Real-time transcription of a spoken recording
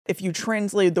if you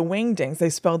translated the wingdings, they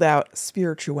spelled out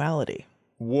spirituality.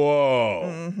 Whoa.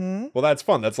 Mm-hmm. Well, that's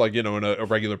fun. That's like, in a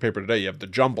regular paper today, you have the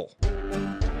jumble.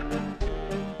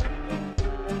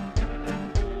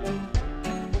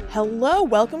 Hello,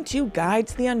 welcome to Guide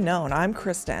to the Unknown. I'm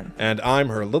Kristen. And I'm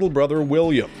her little brother,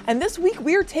 William. And this week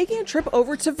we are taking a trip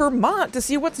over to Vermont to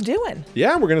see what's doing.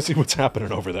 Yeah, we're going to see what's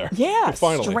happening over there. Yeah,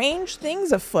 finally. Strange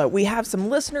things afoot. We have some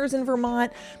listeners in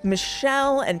Vermont,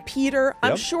 Michelle and Peter.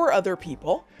 I'm sure other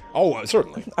people. Oh,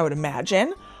 certainly. I would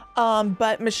imagine.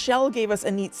 But Michelle gave us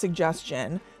a neat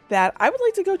suggestion that I would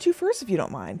like to go to first, if you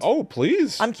don't mind. Oh,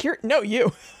 please. I'm curious. No,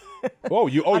 you.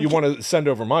 You want to send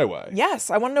over my way? Yes,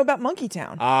 I want to know about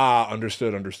Monkeytown. Ah,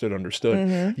 understood.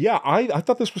 Mm-hmm. Yeah, I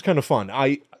thought this was kind of fun.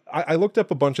 I looked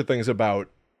up a bunch of things about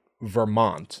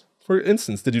Vermont. For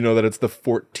instance, did you know that it's the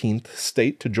 14th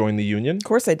state to join the Union? Of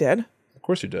course I did. Of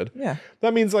course you did. Yeah.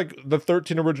 That means like the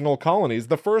 13 original colonies,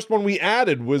 the first one we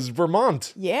added was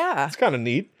Vermont. Yeah. It's kind of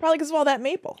neat. Probably because of all that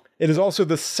maple. It is also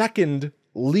the second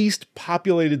least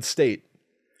populated state.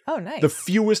 Oh, nice. The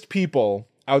fewest people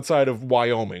outside of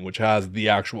Wyoming, which has the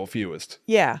actual fewest.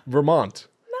 Yeah. Vermont.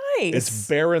 Nice. It's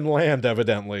barren land,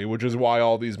 evidently, which is why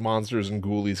all these monsters and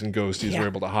ghoulies and ghosties are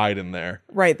able to hide in there.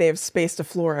 Right, they have space to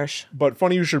flourish. But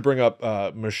funny you should bring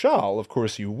up Michelle. Of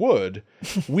course you would.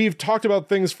 We've talked about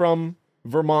things from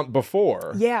Vermont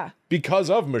before. Yeah. Because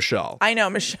of Michelle. I know,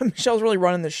 Michelle's really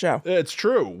running the show. It's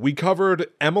true. We covered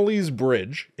Emily's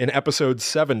Bridge in episode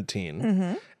 17.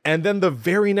 Mm-hmm. And then the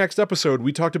very next episode,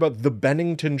 we talked about the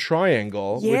Bennington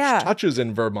Triangle, which touches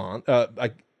in Vermont.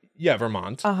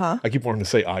 Vermont. Uh-huh. I keep wanting to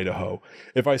say Idaho.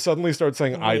 If I suddenly start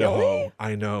saying Idaho,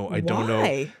 I know, I don't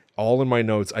know. All in my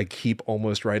notes, I keep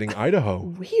almost writing Idaho.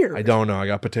 Weird. I don't know. I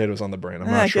got potatoes on the brain. I'm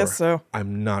not sure. I guess so.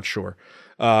 I'm not sure.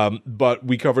 But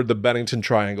we covered the Bennington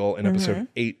Triangle in episode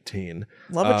 18.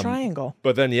 Love a triangle.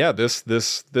 But then,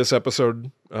 this episode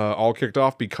all kicked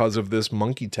off because of this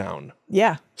Monkeytown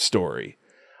story.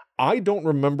 I don't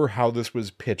remember how this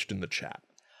was pitched in the chat.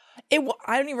 I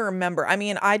don't even remember. I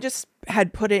mean, I just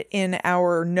had put it in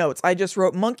our notes. I just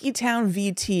wrote Monkeytown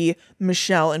VT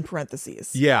Michelle in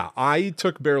parentheses. Yeah, I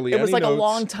took barely any notes. It was like a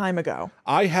long time ago.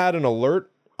 I had an alert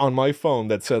on my phone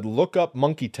that said, look up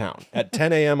Monkeytown at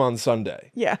 10 a.m. on Sunday.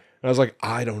 Yeah. And I was like,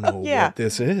 I don't know what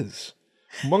this is.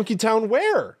 Monkeytown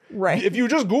where? Right. If you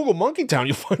just Google Monkeytown,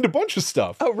 you'll find a bunch of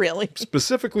stuff. Oh, really?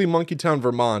 Specifically, Monkeytown,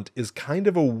 Vermont is kind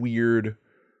of a weird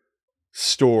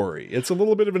story. It's a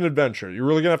little bit of an adventure. You're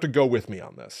really gonna have to go with me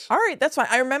on this. All right, that's fine.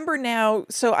 I remember now.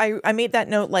 So I made that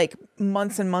note like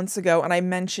months and months ago, and I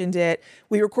mentioned it.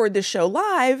 We recorded this show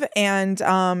live and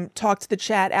talked to the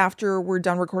chat after we're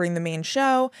done recording the main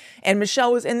show. And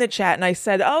Michelle was in the chat, and I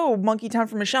said, "Oh, Monkeytown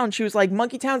for Michelle," and she was like,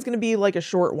 "Monkeytown's gonna be like a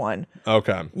short one."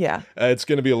 Okay. Yeah. It's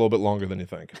gonna be a little bit longer than you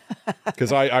think,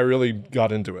 because I really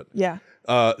got into it. Yeah.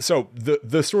 So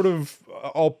the sort of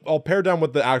I'll pare down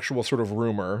what the actual sort of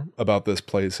rumor about this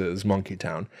place is.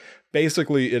 Monkeytown,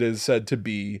 basically, it is said to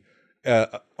be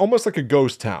almost like a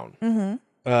ghost town,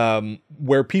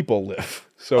 where people live.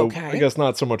 So I guess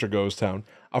not so much a ghost town,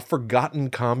 a forgotten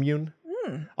commune.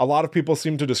 A lot of people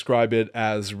seem to describe it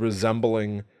as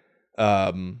resembling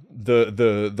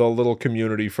the little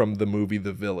community from the movie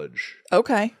The Village.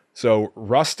 Okay. So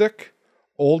rustic,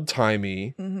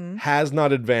 old-timey, has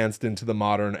not advanced into the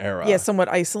modern era. Yeah, somewhat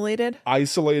isolated.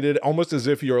 Isolated, almost as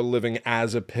if you're living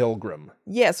as a pilgrim.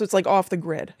 Yeah, so it's like off the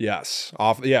grid. Yes,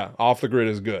 off the grid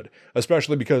is good.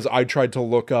 Especially because I tried to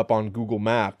look up on Google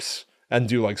Maps and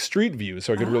do like street view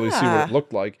so I could really see what it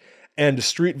looked like. And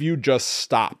street view just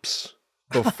stops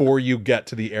before you get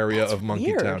to the area of Monkeytown.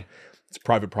 Weird. It's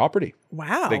private property.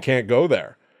 Wow. They can't go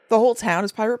there. The whole town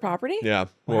is private property? Yeah,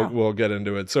 we'll get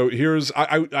into it. So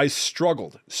I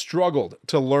struggled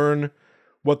to learn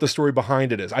what the story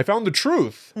behind it is. I found the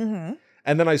truth, and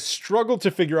then I struggled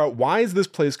to figure out why is this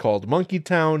place called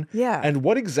Monkeytown, and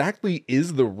what exactly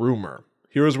is the rumor.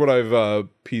 Here's what I've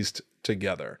pieced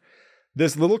together.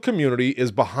 This little community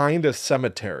is behind a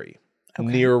cemetery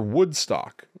near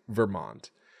Woodstock,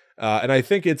 Vermont, and I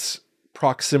think its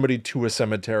proximity to a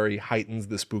cemetery heightens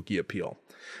the spooky appeal.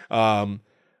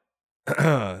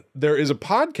 There is a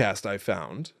podcast I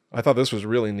found. I thought this was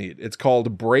really neat. It's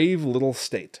called Brave Little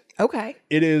State. Okay.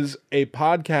 It is a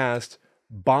podcast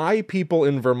by people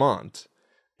in Vermont.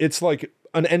 It's like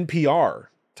an NPR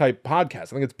type podcast. I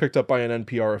think it's picked up by an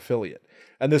NPR affiliate.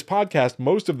 And this podcast,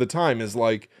 most of the time, is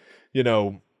like,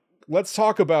 let's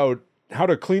talk about how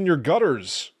to clean your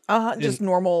gutters. Just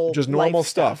normal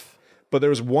stuff. But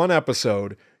there's one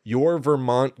episode, Your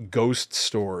Vermont Ghost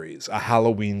Stories, a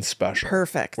Halloween special.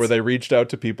 Perfect. Where they reached out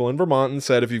to people in Vermont and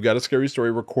said, if you've got a scary story,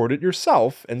 record it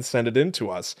yourself and send it in to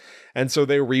us. And so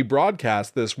they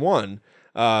rebroadcast this one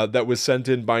that was sent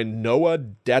in by Noah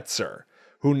Detzer,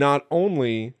 who not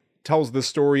only tells the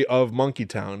story of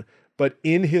Monkeytown, but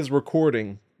in his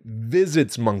recording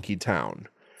visits Monkeytown.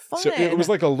 Fun. So it was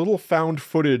like a little found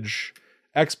footage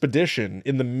expedition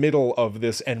in the middle of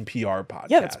this NPR podcast.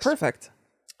 Yeah, that's perfect.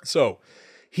 So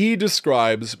he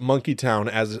describes Monkeytown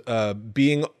as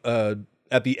being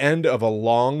at the end of a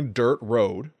long dirt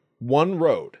road, one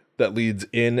road that leads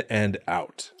in and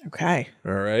out. Okay.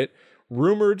 All right.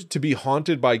 Rumored to be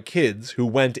haunted by kids who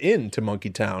went into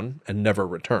Monkeytown and never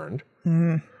returned.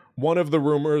 Mm. One of the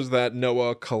rumors that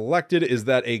Noah collected is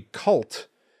that a cult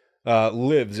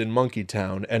lives in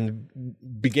Monkeytown and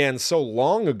began so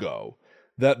long ago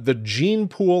that the gene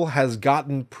pool has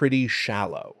gotten pretty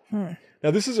shallow. Now,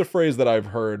 this is a phrase that I've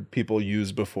heard people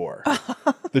use before.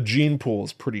 The gene pool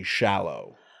is pretty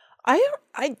shallow.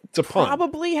 I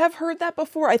probably have heard that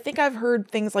before. I think I've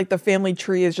heard things like the family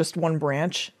tree is just one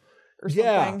branch or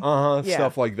something. Yeah,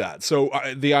 stuff like that. So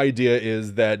the idea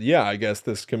is that, I guess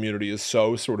this community is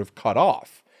so sort of cut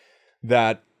off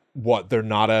that, they're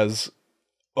not as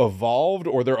evolved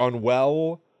or they're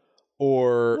unwell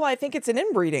or... Well, I think it's an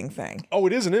inbreeding thing. Oh,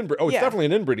 it is an inbreeding. Oh, it's definitely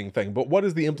an inbreeding thing. But what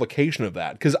is the implication of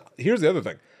that? Because here's the other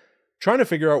thing. Trying to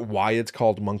figure out why it's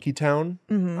called Monkeytown,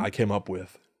 I came up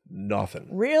with nothing.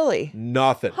 Really?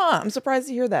 Nothing. Huh, I'm surprised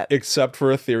to hear that. Except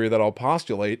for a theory that I'll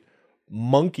postulate.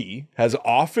 Monkey has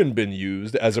often been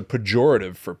used as a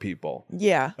pejorative for people.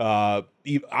 Yeah.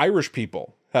 Irish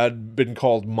people had been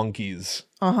called monkeys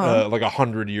like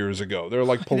 100 years ago. They're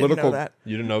like political... I didn't know that.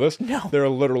 You didn't know this? No. They're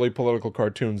literally political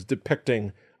cartoons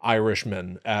depicting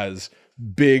Irishmen as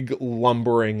big,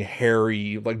 lumbering,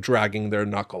 hairy, like dragging their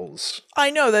knuckles. I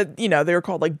know that, they were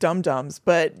called like dum-dums,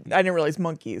 but I didn't realize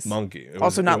monkeys. Monkey.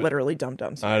 Also not literally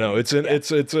dum-dums. I know. It's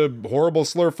a horrible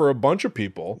slur for a bunch of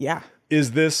people. Yeah.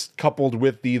 Is this coupled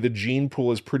with the gene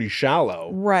pool is pretty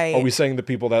shallow? Right. Are we saying the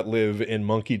people that live in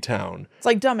Monkeytown? It's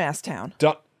like Dumbass Town.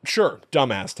 Sure,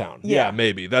 Dumbass Town. Yeah. Yeah,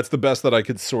 maybe. That's the best that I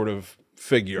could sort of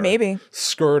figure. Maybe.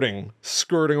 Skirting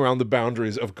around the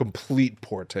boundaries of complete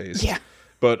poor taste. Yeah.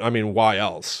 But, I mean, why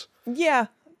else? Yeah,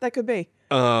 that could be.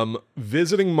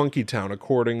 Visiting Monkeytown,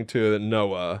 according to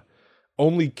Noah,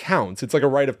 only counts. It's like a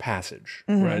rite of passage,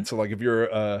 right? So, like, if you're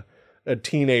a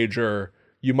teenager...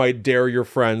 You might dare your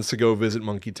friends to go visit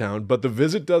Monkeytown, but the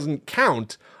visit doesn't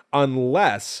count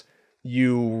unless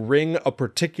you ring a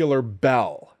particular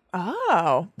bell.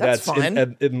 Oh, that's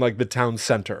fun. In like the town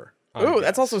center. Ooh,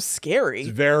 that's also scary. It's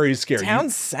very scary.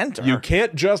 Town center. You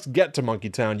can't just get to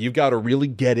Monkeytown. You've got to really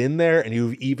get in there, and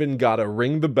you've even got to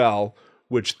ring the bell,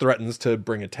 which threatens to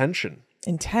bring attention.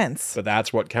 Intense. But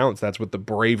that's what counts. That's what the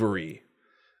brave really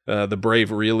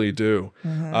do.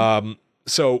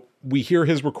 So we hear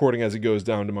his recording as he goes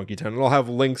down to Monkeytown, and I'll have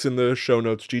links in the show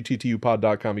notes,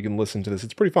 gttupod.com. You can listen to this.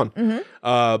 It's pretty fun.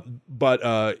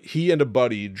 But he and a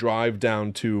buddy drive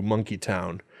down to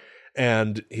Monkeytown,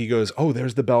 and he goes, oh,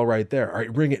 there's the bell right there. All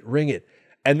right, ring it.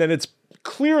 And then it's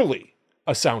clearly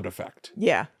a sound effect.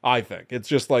 Yeah. I think. It's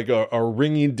just like a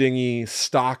ringy-dingy,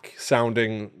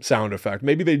 stock-sounding sound effect.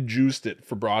 Maybe they juiced it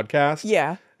for broadcast.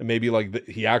 Yeah. And maybe like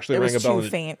he actually rang a bell. It was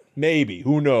too faint. Maybe.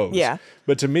 Who knows? Yeah.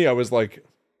 But to me, I was like...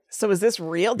 So is this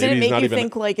real? Did it make you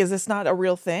think like, is this not a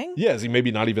real thing? Yeah, is he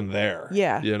maybe not even there?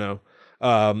 Yeah. You know?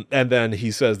 And then he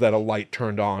says that a light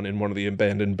turned on in one of the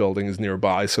abandoned buildings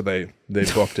nearby, so they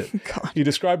booked it. God. He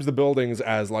describes the buildings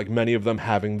as like many of them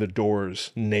having the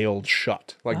doors nailed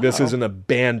shut. Like this is an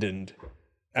abandoned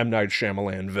M. Night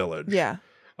Shyamalan village. Yeah.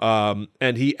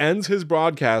 And he ends his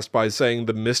broadcast by saying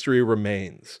the mystery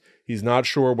remains. He's not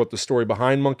sure what the story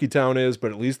behind Monkeytown is,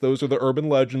 but at least those are the urban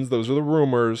legends. Those are the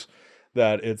rumors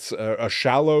that it's a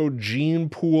shallow gene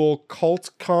pool cult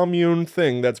commune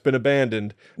thing that's been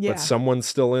abandoned, but someone's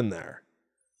still in there.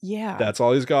 Yeah. That's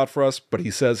all he's got for us, but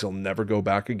he says he'll never go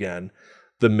back again.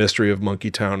 The mystery of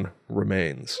Monkeytown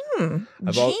remains.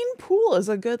 Gene Pool is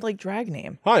a good like drag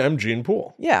name. Hi, I'm Gene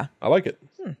Pool. Yeah. I like it.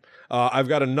 I've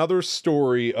got another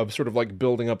story of sort of like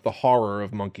building up the horror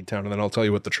of Monkeytown, and then I'll tell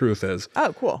you what the truth is.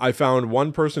 Oh, cool. I found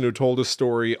one person who told a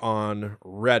story on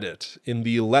Reddit in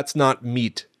the Let's Not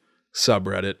Meet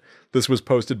subreddit. This was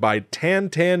posted by Tan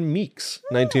Meeks,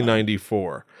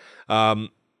 1994.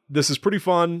 This is pretty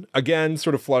fun. Again,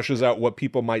 sort of flushes out what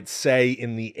people might say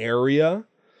in the area.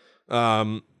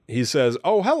 He says,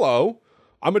 oh, hello.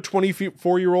 I'm a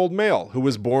 24-year-old male who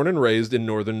was born and raised in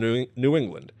northern New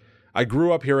England. I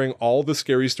grew up hearing all the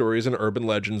scary stories and urban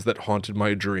legends that haunted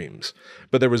my dreams.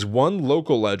 But there was one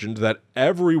local legend that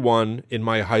everyone in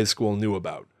my high school knew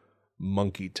about.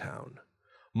 Monkeytown.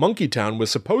 Monkeytown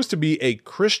was supposed to be a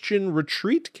Christian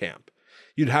retreat camp.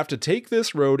 You'd have to take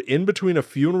this road in between a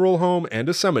funeral home and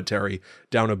a cemetery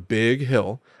down a big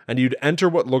hill, and you'd enter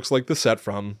what looks like the set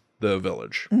from The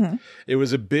Village. It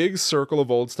was a big circle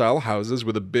of old-style houses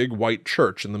with a big white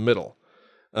church in the middle.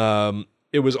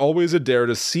 It was always a dare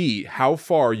to see how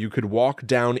far you could walk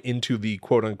down into the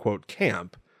quote-unquote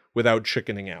camp without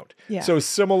chickening out. Yeah. So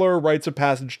similar rites of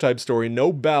passage type story.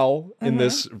 No bell in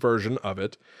this version of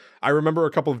it. I remember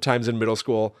a couple of times in middle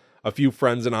school, a few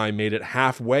friends and I made it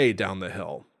halfway down the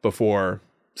hill before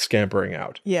scampering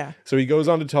out. Yeah. So he goes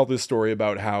on to tell this story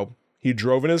about how he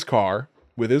drove in his car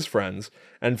with his friends,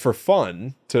 and for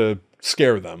fun, to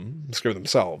scare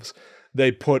themselves, they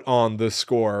put on the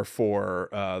score for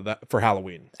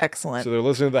Halloween. Excellent. So they're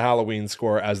listening to the Halloween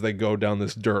score as they go down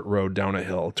this dirt road down a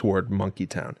hill toward Monkey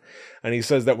Town. And he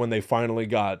says that when they finally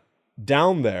got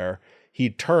down there, he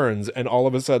turns and all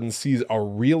of a sudden sees a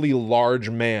really large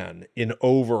man in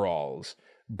overalls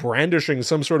brandishing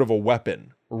some sort of a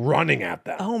weapon running at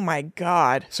them. Oh my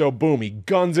God. So boom, he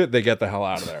guns it. They get the hell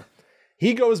out of there.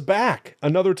 He goes back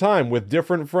another time with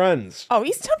different friends. Oh,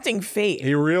 he's tempting fate.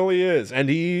 He really is. And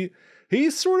he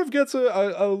sort of gets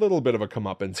a little bit of a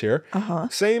comeuppance here.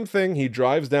 Same thing. He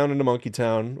drives down into Monkey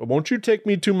Town. Won't you take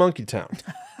me to Monkey Town?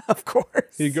 Of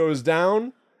course. He goes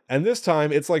down, and this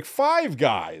time it's like 5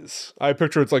 guys. I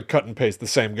picture it's like cut and paste the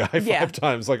same guy 5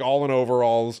 times, like all in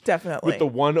overalls. Definitely. With the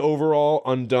one overall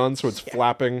undone, so it's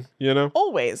flapping, you know?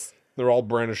 Always. They're all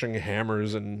brandishing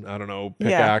hammers and, I don't know,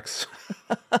 pickaxe.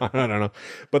 I don't know.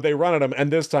 But they run at him,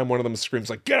 and this time one of them screams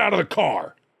like, "Get out of the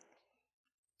car!"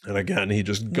 And again, he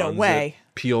just guns it,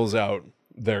 peels out,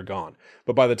 they're gone.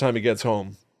 But by the time he gets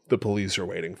home, the police are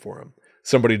waiting for him.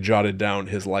 Somebody jotted down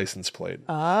his license plate.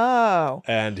 Oh.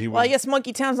 And he was... Well, I guess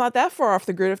Monkey Town's not that far off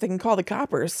the grid if they can call the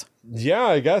coppers. Yeah,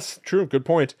 I guess. True. Good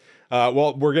point.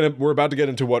 Well, we're about to get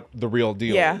into what the real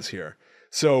deal is here.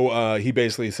 So he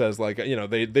basically says, like, you know,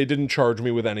 they didn't charge me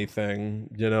with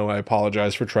anything. You know, I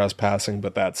apologize for trespassing,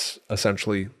 but that's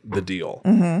essentially the deal.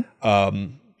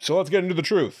 So let's get into the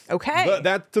truth. Okay.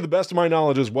 That, to the best of my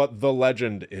knowledge, is what the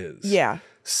legend is. Yeah.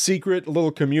 Secret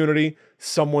little community.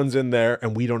 Someone's in there,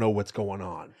 and we don't know what's going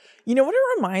on. You know what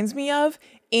it reminds me of?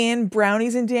 In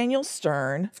Brownies and Daniel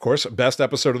Stern. Of course, best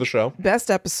episode of the show.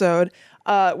 Best episode.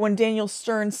 When Daniel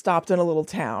Stern stopped in a little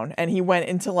town, and he went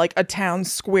into like a town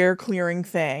square clearing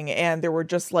thing, and there were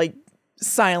just like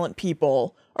silent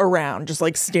people around, just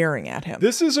like staring at him.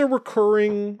 This is a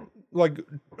recurring like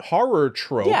horror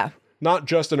trope. Yeah. Not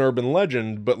just an urban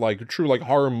legend, but like a true like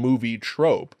horror movie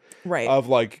trope. Right. Of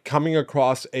like coming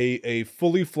across a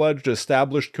fully fledged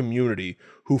established community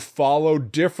who follow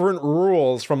different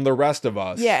rules from the rest of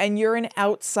us. Yeah, and you're an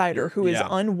outsider who is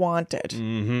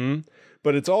unwanted.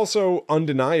 But it's also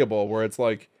undeniable where it's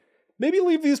like, maybe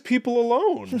leave these people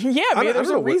alone. Yeah, maybe there's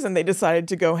a reason they decided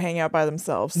to go hang out by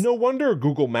themselves. No wonder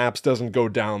Google Maps doesn't go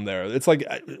down there. It's like,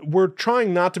 we're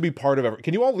trying not to be part of it.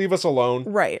 Can you all leave us alone?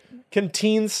 Right. Can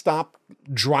teens stop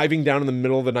driving down in the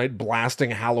middle of the night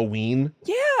blasting Halloween?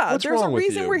 Yeah, What's there's a wrong with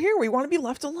reason you? we're here. We want to be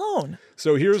left alone.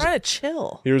 So here's Trying to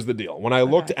chill. Here's the deal. When I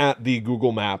looked at the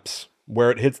Google Maps, where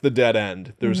it hits the dead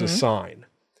end, there's a sign.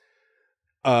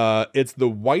 It's the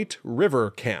White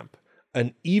River Camp,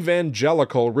 an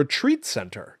evangelical retreat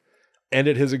center. And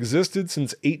it has existed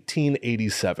since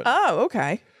 1887. Oh,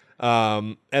 okay.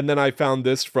 And then I found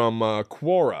this from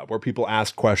Quora, where people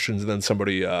ask questions and then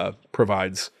somebody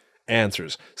provides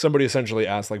answers. Somebody essentially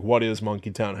asked, like, what is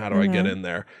Monkey Town? How do I get in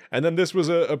there? And then this was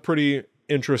a pretty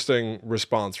interesting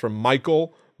response from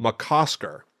Michael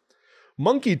McCosker.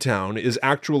 Monkey Town is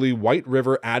actually White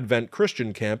River Advent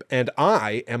Christian Camp, and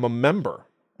I am a member.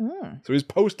 So he's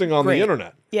posting on the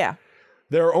internet. Yeah.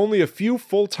 There are only a few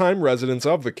full-time residents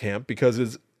of the camp because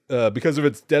of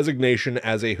its designation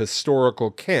as a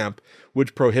historical camp,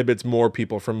 which prohibits more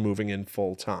people from moving in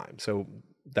full-time. So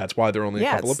that's why there are only a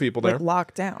couple of people there. Like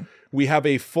locked down. We have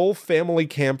a full family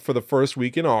camp for the first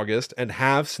week in August and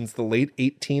have since the late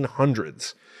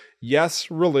 1800s. Yes,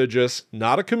 religious,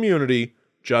 not a community,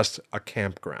 just a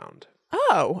campground.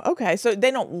 Oh, okay. So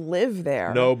they don't live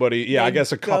there. Nobody. Yeah, I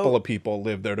guess a couple of people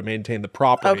live there to maintain the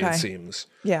property, it seems.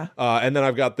 Yeah. And then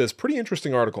I've got this pretty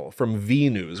interesting article from V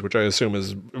News, which I assume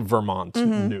is Vermont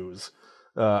News.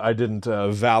 I didn't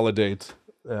validate,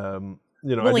 I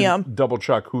didn't double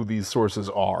check who these sources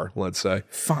are, let's say.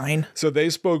 Fine. So they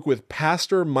spoke with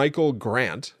Pastor Michael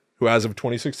Grant, who as of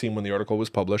 2016, when the article was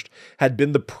published, had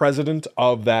been the president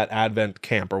of that Advent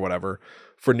camp or whatever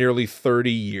for nearly 30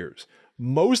 years.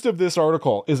 Most of this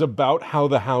article is about how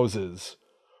the houses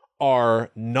are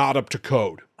not up to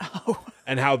code.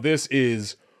 And how this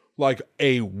is like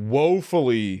a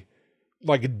woefully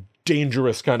like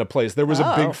dangerous kind of place. There was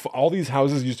a big, all these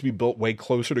houses used to be built way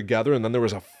closer together, and then there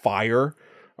was a fire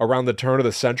around the turn of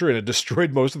the century, and it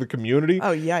destroyed most of the community.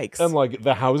 Oh, yikes. And like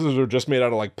the houses are just made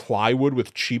out of like plywood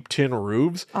with cheap tin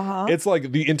roofs. It's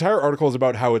like the entire article is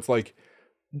about how it's like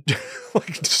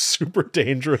like super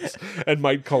dangerous and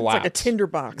might collapse. It's like a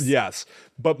tinderbox. Yes.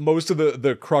 But most of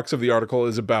the crux of the article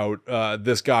is about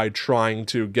this guy trying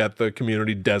to get the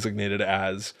community designated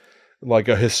as like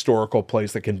a historical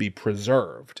place that can be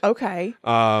preserved. Okay.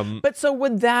 But so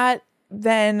would that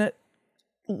then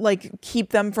like keep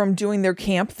them from doing their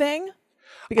camp thing?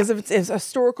 Because if it's a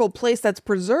historical place that's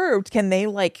preserved, can they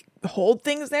like hold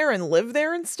things there and live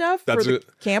there and stuff for the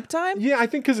camp time? Yeah, I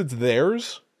think because it's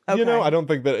theirs. Okay. You know, I don't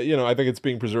think that, I think it's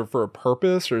being preserved for a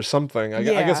purpose or something. I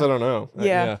guess I don't know.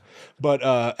 Yeah. But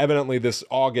evidently this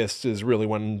August is really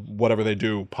when whatever they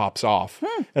do pops off.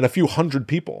 And a few hundred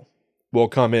people will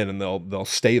come in and they'll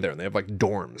stay there, and they have like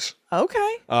dorms.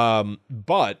 Okay.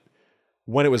 But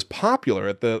when it was popular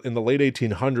in the late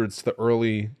 1800s to the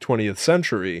early 20th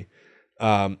century,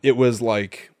 it was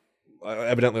like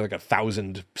evidently like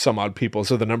 1,000 some odd people.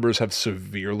 So the numbers have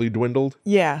severely dwindled.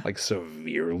 Yeah. Like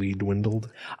severely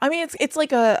dwindled. I mean, it's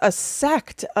like a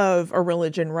sect of a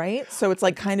religion, right? So it's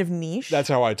like kind of niche. That's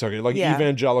how I took it. Like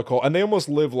evangelical. And they almost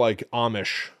live like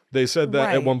Amish. They said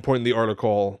that at one point in the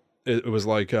article, it was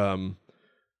like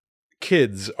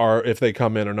kids if they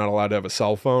come in, are not allowed to have a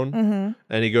cell phone.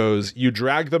 And he goes, you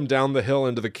drag them down the hill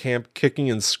into the camp kicking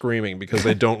and screaming because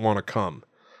they don't want to come.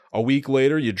 A week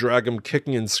later, you drag them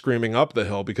kicking and screaming up the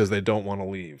hill because they don't want to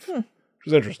leave. Which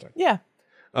is interesting. Yeah.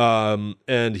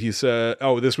 And he said,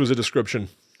 this was a description.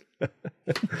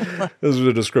 This was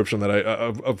a description that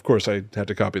of course, I had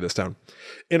to copy this down.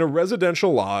 In a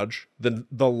residential lodge,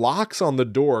 the locks on the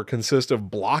door consist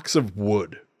of blocks of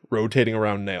wood rotating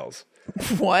around nails.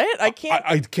 What? I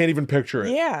can't even picture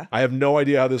it. Yeah. I have no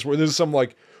idea how this works. There's some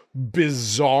like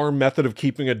bizarre method of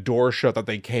keeping a door shut that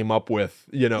they came up with,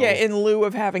 in lieu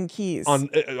of having keys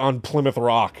on Plymouth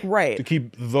Rock, right, to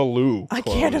keep the loo closed. I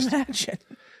can't imagine.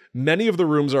 Many of the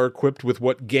rooms are equipped with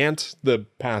what Gant, the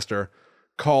pastor,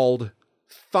 called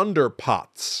thunder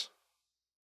pots.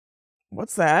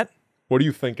 What's that? What do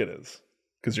you think it is?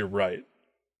 Because you're right.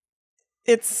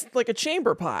 It's like a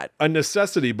chamber pot. A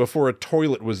necessity before a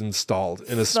toilet was installed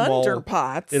in a thunder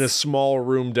pots in a small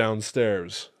room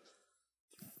downstairs.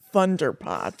 Thunder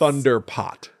pots. Thunder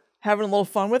pot. Having a little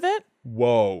fun with it?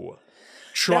 Whoa.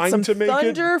 Trying to make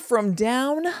thunder from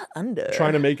down under.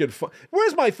 Trying to make it fun.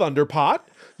 Where's my thunder pot?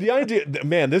 The idea,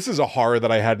 man, this is a horror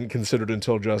that I hadn't considered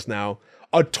until just now.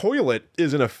 A toilet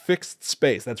is in a fixed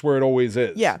space. That's where it always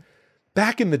is. Yeah.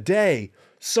 Back in the day,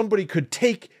 somebody could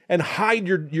take and hide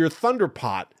your thunder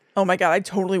pot. Oh my God, I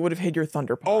totally would have hid your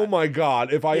thunder pot. Oh my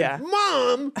God,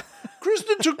 Mom,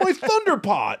 Kristen took my thunder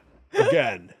pot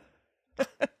again.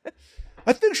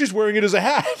 I think she's wearing it as a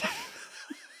hat.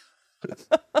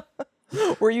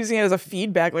 We're using it as a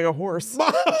feedback like a horse.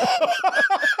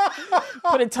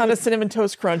 Put a ton of Cinnamon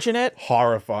Toast Crunch in it.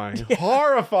 Horrifying. Yeah.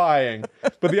 Horrifying.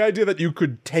 But the idea that you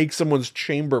could take someone's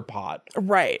chamber pot.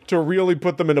 Right. To really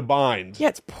put them in a bind. Yeah,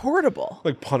 it's portable.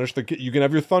 Like punish the kid. You can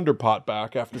have your thunder pot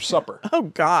back after supper. Oh,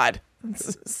 God.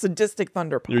 It's a sadistic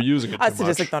thunder pot. You're using it too much.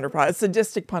 Sadistic thunder pot. It's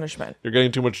sadistic punishment. You're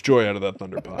getting too much joy out of that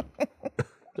thunder pot.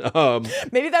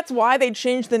 Maybe that's why they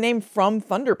changed the name from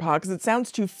Thunderpot, because it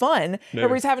sounds too fun. Maybe.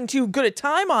 Everybody's having too good a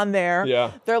time on there.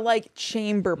 Yeah. They're like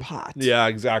chamber pot. Yeah,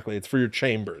 exactly. It's for your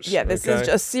chambers. Yeah, this is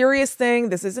a serious thing.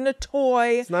 This isn't a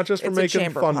toy. It's not just for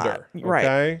making thunder. Pot. Right.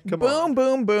 Okay? Come on. Boom,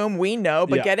 boom, boom. We know,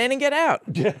 but get in and get out.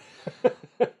 Yeah.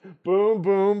 Boom,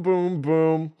 boom, boom,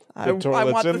 boom. The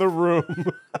toilet's in the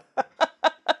room.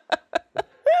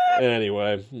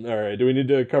 Anyway, all right. Do we need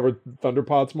to cover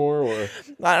Thunderpots more, or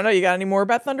I don't know. You got any more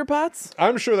about Thunderpots?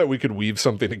 I'm sure that we could weave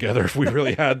something together if we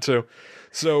really had to.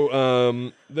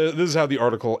 So, this is how the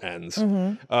article ends.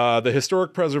 Mm-hmm. The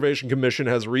Historic Preservation Commission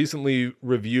has recently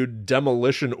reviewed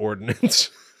demolition ordinance.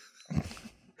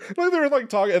 Like they're like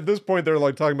talking at this point. They're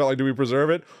like talking about like, do we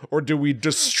preserve it or do we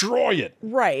destroy it?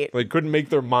 Right. They couldn't make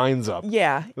their minds up.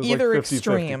 Yeah, either like 50,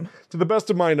 extreme. 50. To the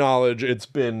best of my knowledge, it's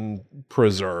been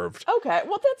preserved. Okay,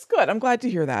 well that's good. I'm glad to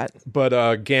hear that.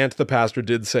 But Gant, the pastor,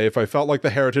 did say, if I felt like the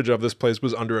heritage of this place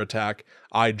was under attack,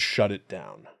 I'd shut it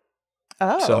down.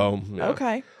 Oh. So yeah.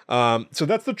 Okay. So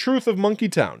that's the truth of Monkey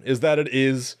Town, is that it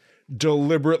is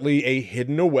deliberately a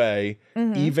hidden away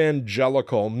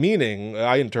evangelical, meaning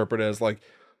I interpret it as like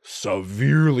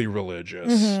severely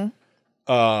religious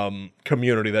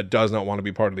community that does not want to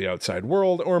be part of the outside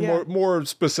world, or more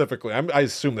specifically, I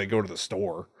assume they go to the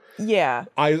store. Yeah.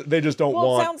 They just don't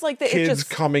want sounds like kids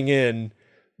coming in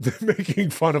making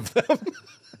fun of them.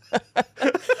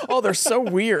 Oh, they're so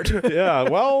weird. Yeah,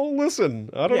 well, listen,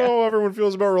 I don't know how everyone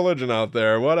feels about religion out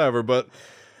there, whatever, but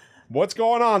what's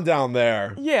going on down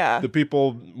there? Yeah. The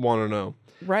people want to know.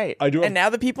 Right. And now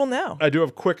the people know. I do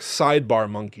have quick sidebar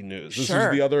monkey news. This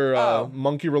is the other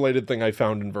monkey-related thing I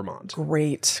found in Vermont.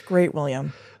 Great,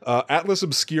 William. Atlas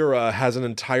Obscura has an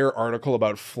entire article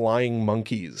about flying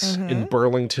monkeys in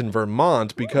Burlington,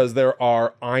 Vermont, because there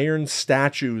are iron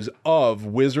statues of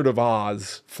Wizard of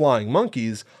Oz flying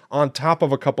monkeys on top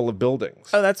of a couple of buildings.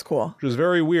 Oh, that's cool. Which is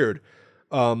very weird.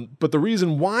 But the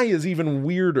reason why is even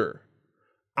weirder.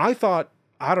 I thought,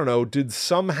 I don't know, did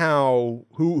somehow,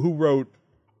 who wrote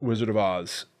Wizard of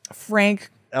Oz? Frank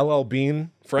L.L.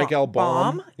 Bean? Frank L.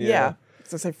 Baum? Yeah. I was going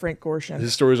to say Frank Gorshin.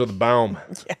 His stories are the Baum.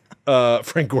 Yeah.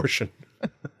 Frank Gorshin.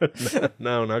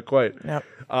 No, not quite. Nope.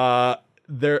 I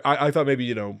thought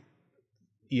maybe,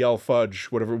 E.L.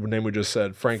 Fudge, whatever name we just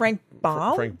said. Frank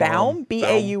Baum? Frank Baum?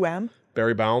 B-A-U-M?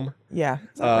 Barry Baum? Yeah.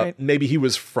 Is that right? Maybe he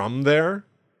was from there.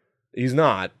 He's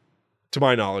not, to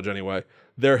my knowledge anyway.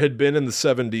 There had been in the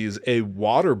 70s a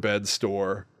waterbed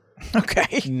store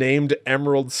named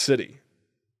Emerald City.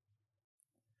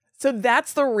 So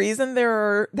that's the reason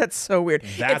that's so weird.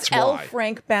 That's it's why. L.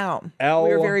 Frank Baum. We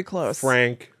were very close.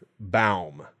 Frank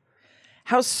Baum.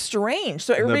 How strange.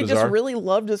 So everybody just really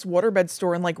loved this waterbed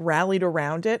store and rallied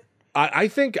around it. I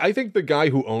think the guy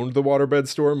who owned the waterbed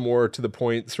store, more to the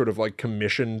point, sort of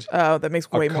commissioned. Oh, that makes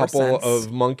way more sense. A couple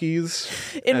of monkeys.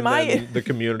 Then the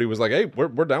community was like, "Hey,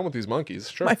 we're down with these monkeys."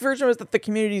 Sure. My version was that the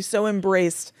community so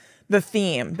embraced the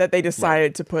theme that they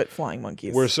decided to put flying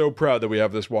monkeys. We're so proud that we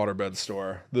have this waterbed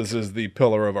store. This is the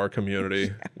pillar of our community.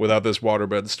 Yeah. Without this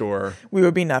waterbed store, we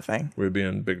would be nothing. We'd be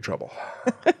in big trouble.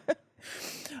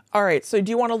 All right. So do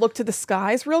you want to look to the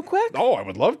skies real quick? Oh, I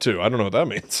would love to. I don't know what that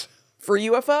means. For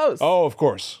UFOs. Oh, of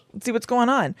course. Let's see what's going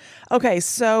on. Okay,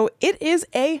 so it is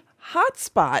a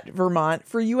hotspot, Vermont,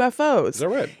 for UFOs. Is that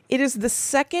right? It is the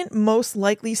second most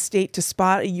likely state to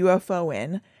spot a UFO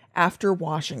in after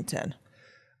Washington.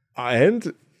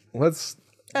 And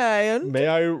may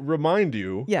I remind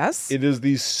you? Yes. It is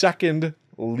the second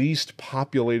least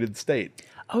populated state.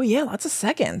 Oh, yeah, lots of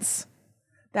seconds.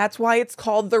 That's why it's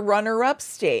called the runner-up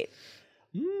state.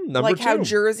 Number two. How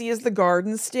Jersey is the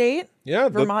Garden State. Yeah.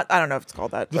 Vermont, I don't know if it's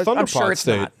called that. The Thunderpot I'm sure it's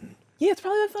state. not. Yeah, it's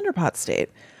probably the Thunderpot State.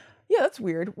 Yeah, that's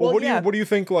weird. Well, what do you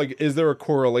think, is there a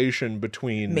correlation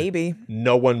between maybe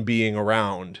no one being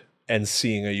around and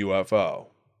seeing a UFO?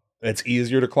 It's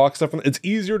easier to clock stuff. It's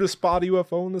easier to spot a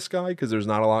UFO in the sky because there's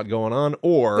not a lot going on,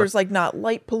 or there's not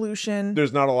light pollution.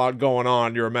 There's not a lot going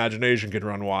on. Your imagination can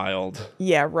run wild.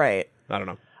 Yeah, right. I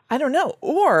don't know.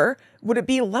 Or would it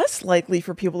be less likely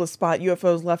for people to spot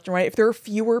UFOs left and right if there are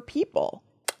fewer people?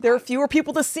 There are fewer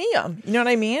people to see them. You know what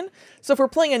I mean? So if we're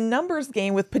playing a numbers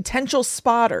game with potential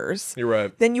spotters, you're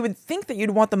right. Then you would think that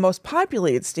you'd want the most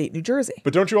populated state, New Jersey.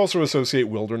 But don't you also associate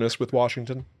wilderness with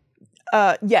Washington?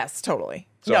 Yes, totally.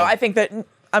 So, no, I think that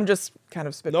I'm just kind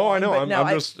of spitballing. No, I know.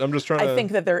 I'm just trying to. I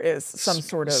think that there is some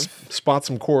sort of spot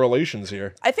some correlations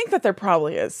here. I think that there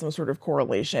probably is some sort of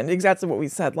correlation. Exactly what we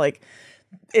said.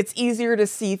 It's easier to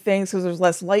see things because there's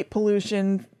less light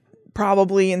pollution,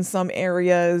 probably in some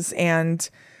areas, and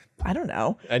I don't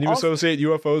know. And you associate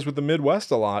UFOs with the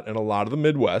Midwest a lot, and a lot of the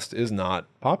Midwest is not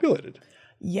populated.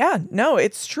 Yeah, no,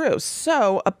 it's true.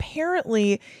 So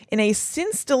apparently, in a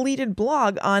since deleted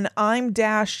blog on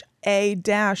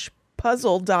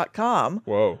I'm-a-puzzle.com,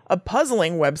 whoa, a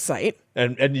puzzling website.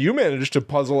 And you managed to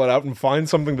puzzle it out and find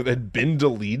something that had been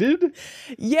deleted?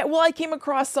 Yeah, well, I came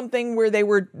across something where they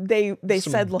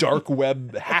Some said dark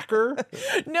web hacker?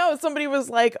 No, somebody was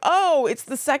like, "Oh, it's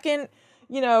the second,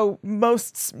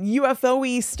 most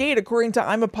UFO-y state according to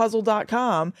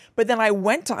I'mAPuzzle.com." But then I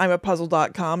went to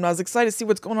I'mAPuzzle.com and I was excited to see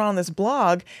what's going on this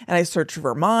blog. And I searched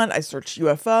Vermont, I searched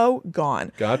UFO,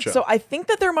 gone. Gotcha. So I think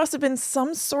that there must have been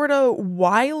some sort of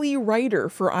wily writer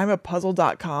for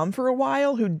I'mAPuzzle.com for a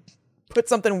while who put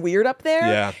something weird up there.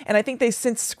 Yeah. And I think they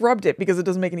since scrubbed it because it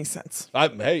doesn't make any sense.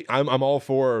 I'm all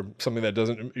for something that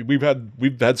doesn't. We've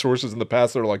had sources in the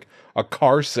past that are like a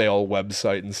car sale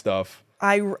website and stuff.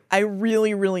 I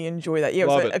really, really enjoy that. Yeah, it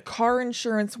was a car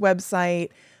insurance website,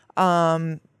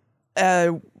 like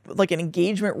an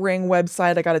engagement ring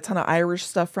website. I got a ton of Irish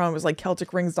stuff from. It was like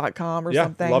CelticRings.com or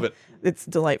something. Yeah, love it. It's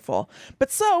delightful. But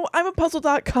so,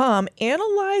 I'mAPuzzle.com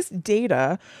analyzed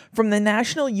data from the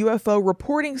National UFO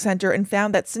Reporting Center and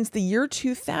found that since the year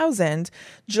 2000,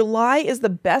 July is the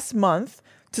best month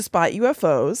to spot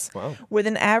UFOs, with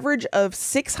an average of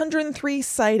 603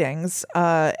 sightings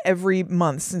every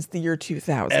month since the year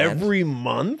 2000. Every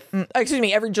month? Excuse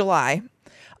me, every July.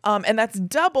 And that's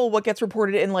double what gets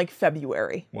reported in like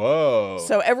February. Whoa.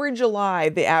 So every July,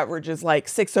 the average is like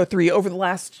 603 over the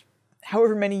last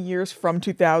however many years from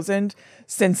 2000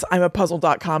 since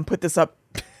imapuzzle.com put this up,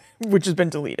 which has been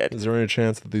deleted. Is there any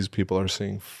chance that these people are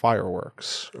seeing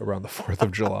fireworks around the 4th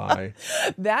of July?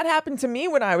 That happened to me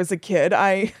when I was a kid.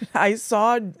 I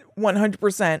saw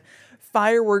 100%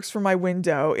 fireworks from my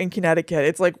window in Connecticut.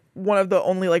 It's like one of the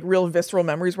only like real visceral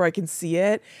memories where I can see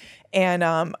it. And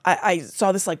I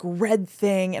saw this like red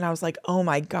thing and I was like, oh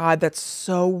my God, that's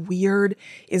so weird.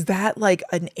 Is that like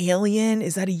an alien?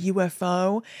 Is that a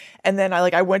UFO? And then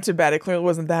I went to bed. It clearly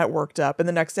wasn't that worked up. And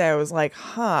the next day I was like,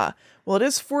 well, it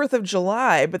is 4th of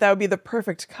July, but that would be the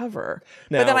perfect cover.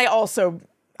 But then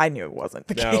I knew it wasn't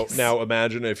the case. Now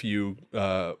imagine if you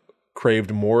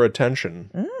craved more attention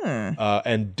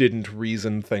and didn't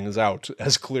reason things out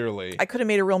as clearly. I could have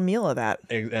made a real meal of that.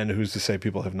 And who's to say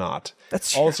people have not?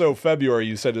 That's true. Also, February,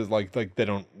 you said is like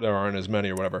there aren't as many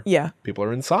or whatever. Yeah. People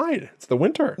are inside. It's the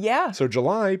winter. Yeah. So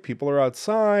July, people are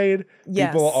outside.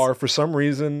 Yes. People are, for some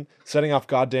reason, setting off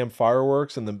goddamn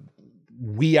fireworks in the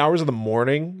wee hours of the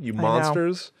morning, you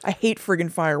monsters. I hate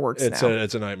friggin' fireworks now.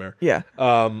 It's a nightmare. Yeah.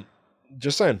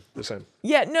 Just saying.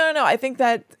 Yeah, no. I think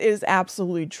that is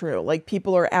absolutely true. Like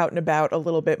people are out and about a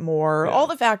little bit more. Yeah. All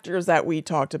the factors that we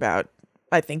talked about,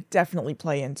 I think definitely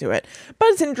play into it. But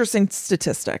it's an interesting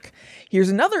statistic. Here's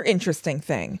another interesting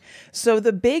thing. So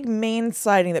the big main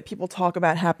sighting that people talk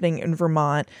about happening in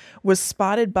Vermont was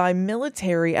spotted by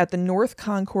military at the North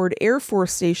Concord Air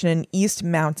Force Station in East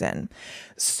Mountain.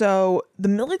 So the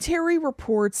military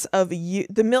reported a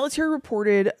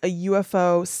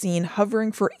UFO seen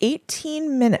hovering for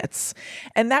 18 minutes.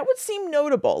 And that would seem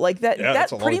notable. Like that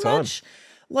that's a long pretty time. much.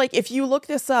 Like, if you look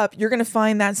this up, you're going to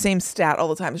find that same stat all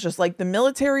the time. It's just like the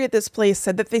military at this place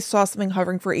said that they saw something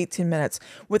hovering for 18 minutes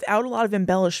without a lot of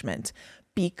embellishment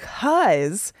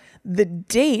because the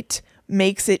date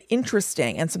makes it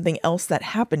interesting and something else that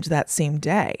happened that same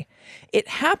day. It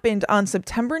happened on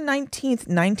September 19th,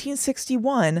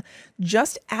 1961,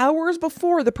 just hours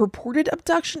before the purported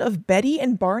abduction of Betty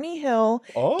and Barney Hill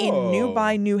in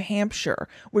Newby, New Hampshire,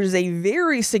 which is a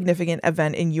very significant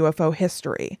event in UFO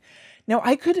history. Now,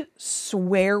 I could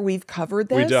swear we've covered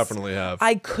this. We definitely have.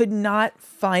 I could not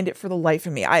find it for the life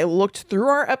of me. I looked through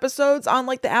our episodes on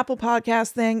like the Apple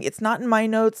Podcast thing. It's not in my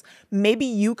notes. There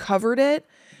you covered it.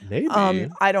 Maybe.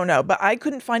 I don't know, but I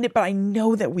couldn't find it, but I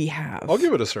know that we have. I'll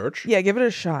give it a search. Yeah, give it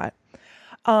a shot.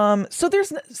 So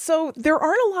there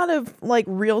aren't a lot of like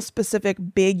real specific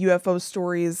big UFO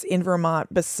stories in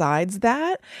Vermont besides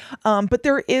that. But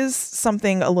there is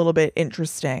something a little bit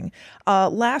interesting.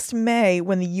 Last May,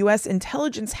 when the U.S.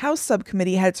 Intelligence House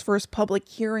Subcommittee had its first public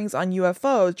hearings on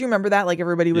UFOs, do you remember that? Like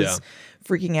everybody was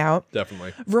freaking out.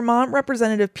 Definitely. Vermont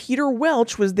Representative Peter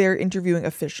Welch was there interviewing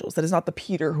officials. That is not the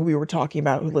Peter who we were talking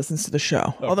about who listens to the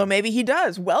show. Okay. Although maybe he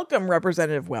does. Welcome,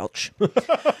 Representative Welch.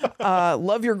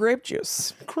 Love your grape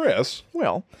juice. Chris.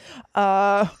 Well,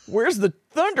 where's the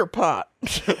Thunder Pot?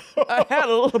 I had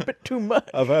a little bit too much.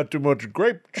 I've had too much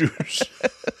grape juice.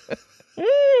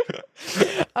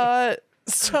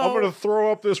 So I'm going to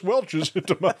throw up this Welch's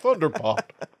into my Thunder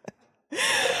Pot.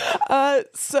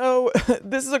 So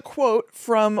this is a quote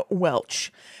from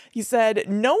Welch. He said,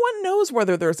 "No one knows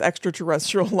whether there's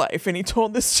extraterrestrial life," and he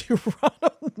told this to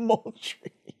Ronald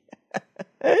Moultrie.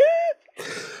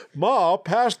 Ma,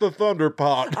 pass the Thunder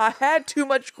Pot. I had too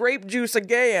much grape juice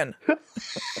again.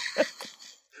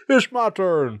 It's my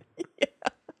turn. Yeah.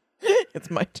 It's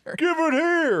my turn. Give it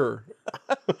here.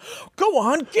 Go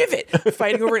on, give it.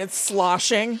 Fighting over it and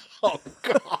sloshing. Oh,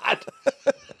 God.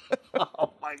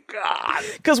 Oh, my God.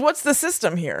 Because what's the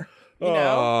system here? You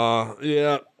know?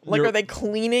 Yeah. Like, are they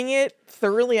cleaning it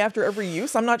thoroughly after every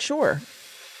use? I'm not sure.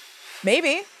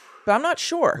 Maybe, but I'm not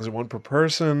sure. Is it one per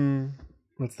person?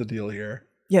 What's the deal here?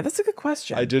 Yeah, that's a good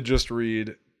question. I did just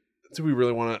read. Do we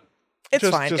really want to? It's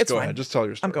fine. Just it's go fine. ahead. Just tell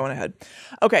your story. I'm going ahead.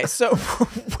 Okay, so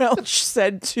Welch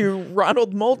said to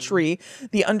Ronald Moultrie,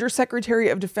 the Undersecretary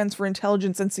of Defense for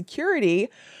Intelligence and Security,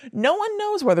 "No one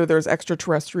knows whether there's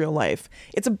extraterrestrial life.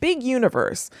 It's a big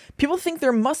universe. People think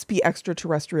there must be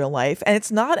extraterrestrial life, and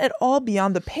it's not at all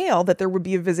beyond the pale that there would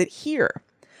be a visit here."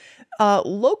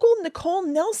 Local Nicole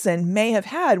Nelson may have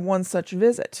had one such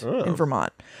visit in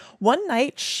Vermont. One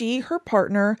night, she, her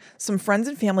partner, some friends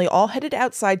and family all headed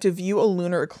outside to view a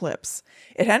lunar eclipse.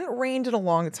 It hadn't rained in a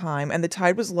long time, and the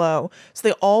tide was low, so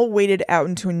they all waded out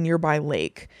into a nearby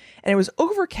lake. And it was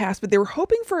overcast, but they were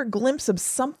hoping for a glimpse of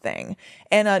something.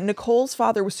 And Nicole's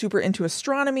father was super into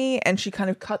astronomy, and she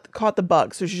kind of caught the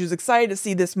bug, so she was excited to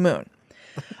see this moon.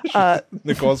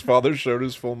 Nicole's father showed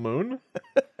his full moon?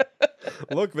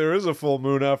 Look, there is a full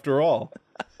moon after all.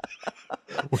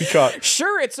 We caught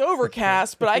Sure, it's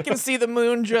overcast, but I can see the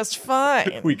moon just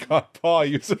fine. we caught Paul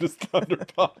using his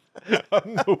thunderpop out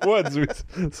in the woods.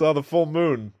 We saw the full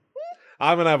moon.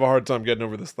 I'm gonna have a hard time getting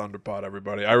over this thunderpot,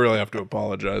 everybody. I really have to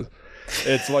apologize.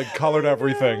 It's like colored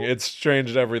everything. It's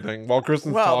changed everything. While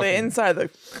Kristen's talking, the inside of the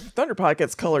thunderpot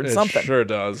gets colored it something. sure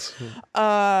does.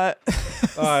 I'm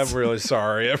really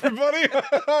sorry, everybody.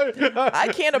 I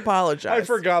can't apologize. I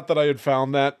forgot that I had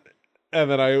found that, and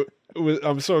then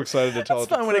I'm so excited to tell It's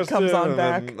it to fun when it comes Kristen, on and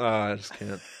back. then, I just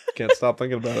can't stop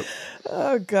thinking about it.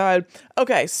 Oh God.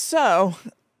 Okay, so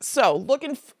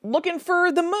looking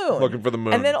for the moon. Looking for the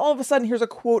moon. And then all of a sudden, here's a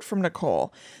quote from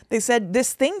Nicole. They said,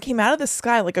 "This thing came out of the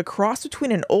sky like a cross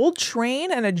between an old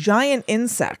train and a giant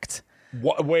insect."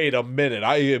 Wait a minute.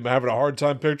 I am having a hard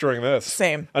time picturing this.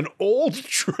 Same. An old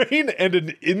train and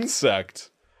an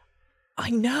insect. I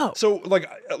know. So, like,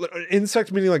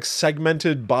 insect meaning like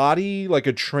segmented body, like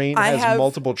a train I has have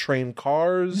multiple train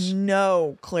cars.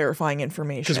 No clarifying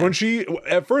information. Because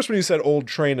at first when you said old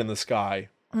train in the sky,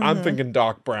 I'm thinking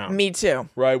Doc Brown. Me too.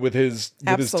 Right, with his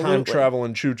time Absolutely. travel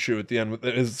and choo choo at the end with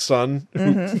his son.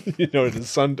 You know what his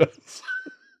son does.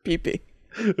 PP.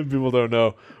 If people don't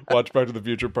know, watch Back to the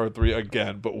Future Part 3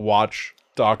 again, but watch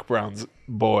Doc Brown's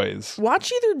Boys.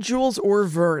 Watch either Jules or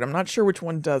Vert. I'm not sure which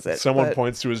one does it. Someone but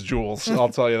points to his jewels. I'll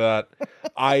tell you that.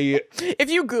 if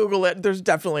you Google it, there's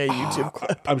definitely a YouTube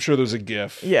clip. I'm sure there's a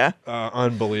GIF. Yeah.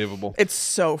 Unbelievable. It's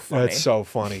so funny. It's so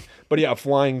funny. But yeah,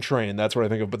 flying train, that's what I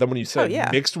think of. But then when you said yeah.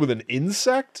 mixed with an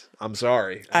insect, I'm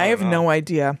sorry. I have no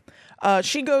idea.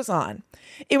 She goes on.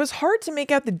 It was hard to make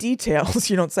out the details,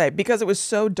 you don't say, because it was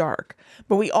so dark.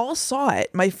 But we all saw it.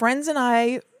 My friends and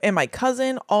I and my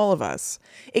cousin, all of us.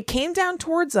 It came down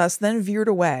towards us, then veered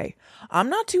away. I'm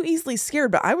not too easily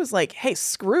scared, but I was like, hey,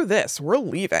 screw this. We're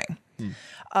leaving.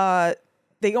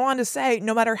 They go on to say,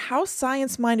 no matter how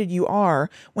science-minded you are,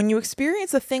 when you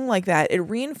experience a thing like that, it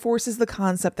reinforces the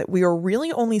concept that we are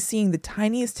really only seeing the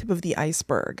tiniest tip of the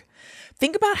iceberg.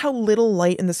 Think about how little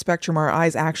light in the spectrum our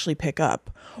eyes actually pick up,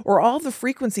 or all the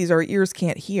frequencies our ears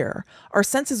can't hear. Our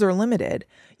senses are limited.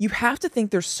 You have to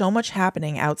think there's so much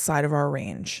happening outside of our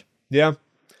range. Yeah.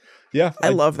 Yeah. I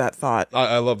love that thought.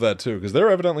 I love that too, because there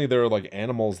are like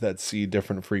animals that see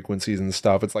different frequencies and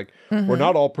stuff. It's like we're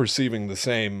not all perceiving the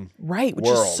same Right, which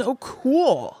world. is so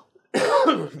cool.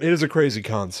 It is a crazy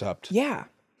concept. Yeah.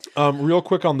 Real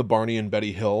quick on the Barney and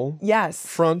Betty Hill Yes.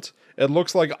 front. It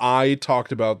looks like I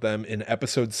talked about them in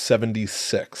episode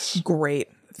 76. Great.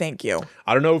 Thank you.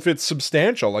 I don't know if it's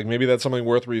substantial. Like maybe that's something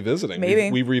worth revisiting.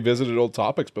 Maybe. We've revisited old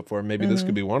topics before. Maybe this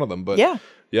could be one of them. But Yeah.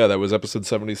 yeah, that was episode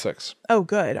 76. Oh,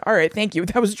 good. All right. Thank you.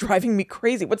 That was driving me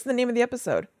crazy. What's the name of the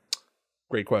episode?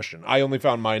 Great question. I only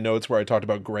found my notes where I talked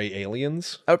about gray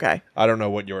aliens. Okay. I don't know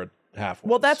what your half was.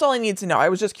 Well, that's all I need to know. I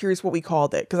was just curious what we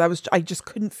called it because I just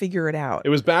couldn't figure it out. It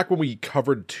was back when we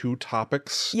covered 2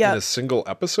 topics in a single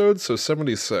episode. So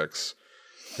 76.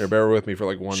 Here, bear with me for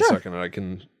like 1 second, and I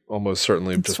can almost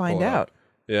certainly Let's just find pull it out. up.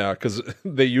 Yeah, because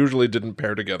they usually didn't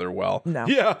pair together well. No.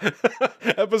 Yeah.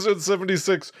 Episode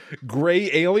 76, Gray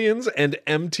Aliens and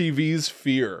MTV's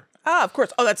Fear. Ah, of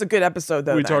course. Oh, that's a good episode,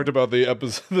 though. We then. talked about the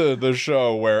episode, the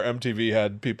show where MTV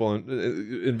had people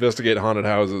investigate haunted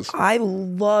houses. I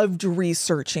loved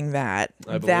researching that.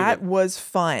 believe That it. was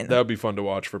fun. That would be fun to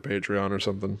watch for Patreon or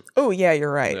something. Oh, yeah,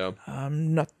 you're right. Yeah.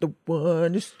 I'm not the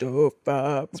one to stuff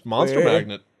up. It's Monster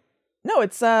Magnet. No,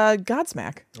 it's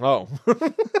Godsmack. Oh.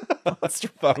 I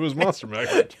thought it was Monster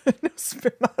Magnet. No,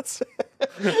 Monster.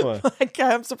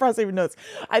 I'm surprised I even know this.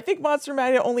 I think Monster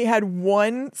Magnet only had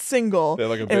one single. They had,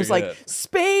 like, a and it was big like hit.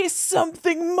 Space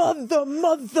something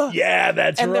mother. Yeah,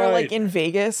 that's and right. they're like in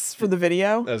Vegas for the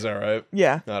video. Is that right?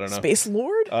 Yeah. I don't know. Space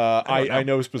Lord? I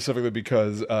know specifically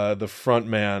because the front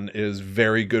man is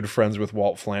very good friends with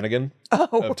Walt Flanagan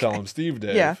of Tell 'Em Steve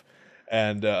Dave. Yeah.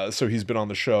 And so he's been on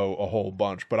the show a whole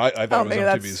bunch. But I thought it was maybe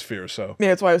MTV's Fear, so Yeah,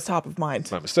 that's why it was top of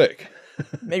mind. my mistake.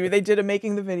 Maybe they did a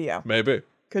making the video. Maybe.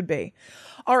 Could be.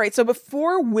 All right, so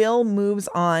before Will moves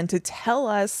on to tell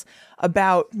us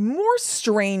about more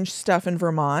strange stuff in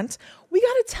Vermont, we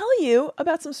got to tell you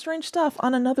about some strange stuff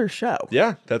on another show.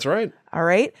 Yeah, that's right. All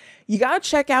right? You got to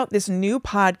check out this new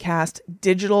podcast,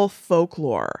 Digital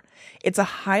Folklore. It's a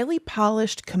highly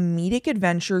polished comedic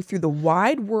adventure through the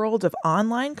wide world of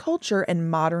online culture and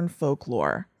modern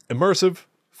folklore. Immersive,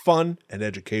 fun, and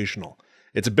educational.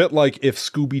 It's a bit like if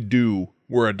Scooby-Doo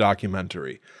were a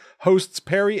documentary. Hosts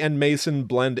Perry and Mason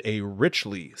blend a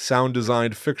richly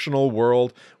sound-designed fictional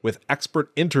world with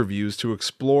expert interviews to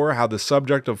explore how the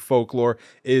subject of folklore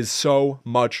is so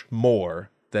much more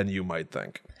than you might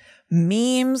think.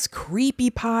 Memes,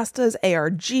 creepypastas,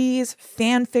 ARGs,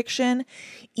 fan fiction,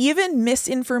 even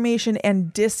misinformation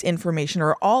and disinformation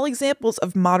are all examples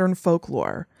of modern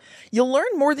folklore. You'll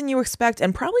learn more than you expect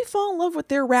and probably fall in love with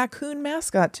their raccoon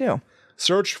mascot too.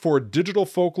 Search for Digital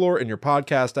Folklore in your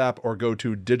podcast app or go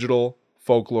to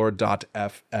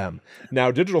digitalfolklore.fm.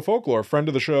 Now, Digital Folklore, friend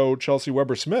of the show, Chelsea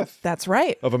Weber-Smith. That's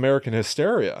right. Of American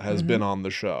Hysteria has been on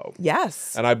the show.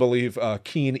 Yes. And I believe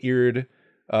keen-eared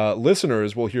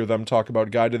listeners will hear them talk about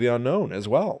Guide to the Unknown as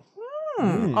well.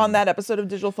 On that episode of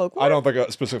Digital Folklore? I don't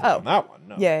think specifically on that one.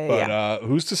 No. Yeah. But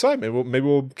who's to say? Maybe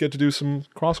we'll get to do some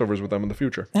crossovers with them in the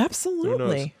future.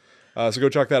 Absolutely. So go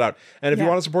check that out. And if you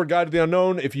want to support Guide to the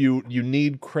Unknown, if you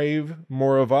crave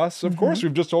more of us, of course,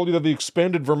 we've just told you that the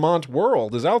expanded Vermont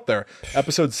world is out there.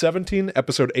 Episode 17,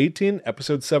 episode 18,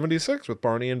 episode 76 with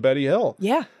Barney and Betty Hill.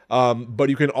 Yeah. But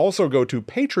you can also go to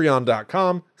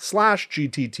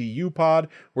patreon.com/GTTUpod,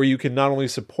 where you can not only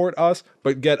support us,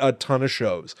 but get a ton of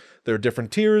shows. There are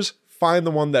different tiers. Find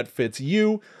the one that fits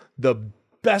you. The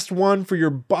best one for your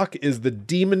buck is the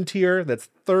Demon tier. That's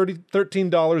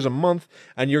 $13 a month,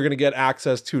 and you're going to get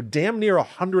access to damn near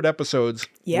 100 episodes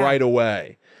right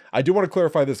away. I do want to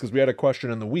clarify this because we had a question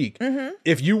in the week.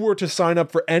 If you were to sign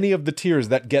up for any of the tiers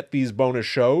that get these bonus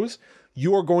shows,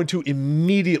 you are going to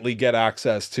immediately get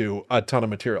access to a ton of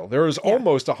material. There is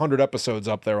almost 100 episodes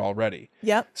up there already.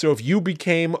 Yep. So if you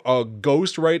became a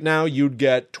ghost right now, you'd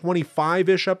get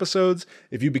 25-ish episodes.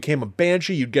 If you became a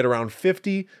banshee, you'd get around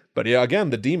 50. But yeah,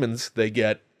 again, the demons, they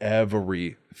get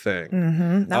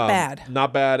everything. Not bad.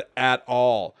 Not bad at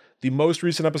all. The most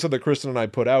recent episode that Kristen and I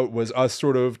put out was us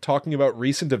sort of talking about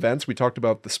recent events. We talked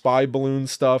about the spy balloon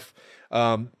stuff.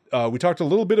 We talked a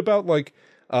little bit about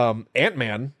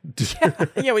Ant-Man.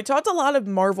 Yeah, we talked a lot of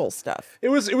Marvel stuff. It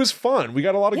was fun. We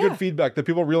got a lot of good feedback that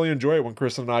people really enjoy it when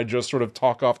Kristen and I just sort of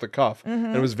talk off the cuff.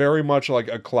 And it was very much like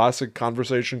a classic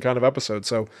conversation kind of episode.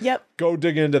 So go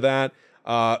dig into that.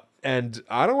 And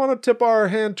I don't want to tip our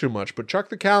hand too much, but check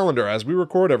the calendar as we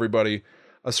record, everybody.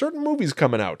 A certain movie's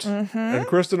coming out. And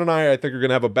Kristen and I think, are going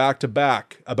to have a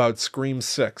back-to-back about Scream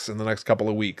 6 in the next couple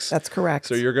of weeks. That's correct.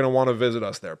 So you're going to want to visit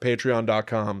us there.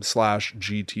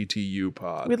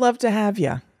 Patreon.com/GTTUpod. We'd love to have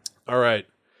you. All right.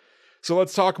 So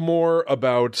let's talk more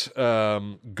about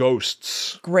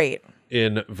ghosts. Great.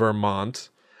 In Vermont.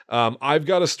 I've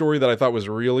got a story that I thought was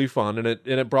really fun, and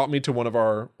it brought me to one of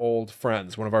our old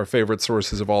friends, one of our favorite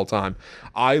sources of all time.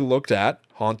 I looked at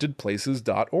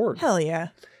hauntedplaces.org. Hell yeah.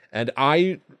 And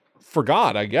I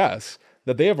forgot, I guess,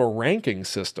 that they have a ranking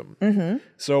system.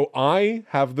 So I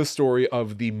have the story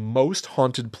of the most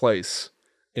haunted place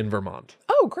in Vermont.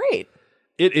 Oh, great.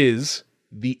 It is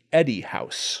the Eddy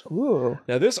House. Ooh.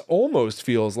 Now, this almost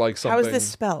feels like something... How is this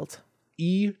spelled?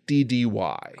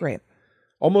 EDDY. Great.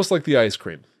 Almost like the ice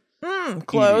cream.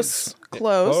 Close.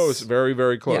 Close. Close. Very,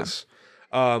 very close.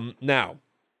 Now,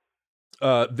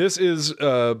 this is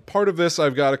part of this.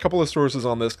 I've got a couple of sources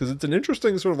on this because it's an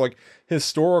interesting sort of like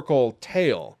historical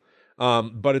tale.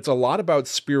 But it's a lot about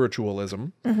spiritualism,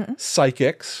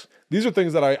 psychics. These are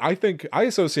things that I think I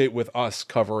associate with us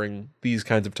covering these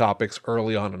kinds of topics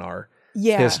early on in our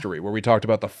history, where we talked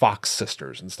about the Fox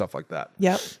sisters and stuff like that.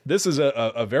 Yep. This is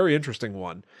a very interesting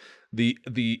one.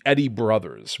 The Eddy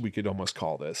brothers, we could almost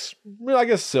call this. Well, I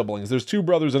guess siblings. There's two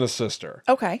brothers and a sister.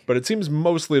 Okay. But it seems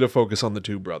mostly to focus on the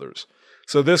two brothers.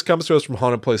 So this comes to us from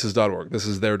hauntedplaces.org. This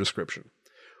is their description.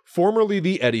 Formerly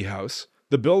the Eddy House,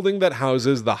 the building that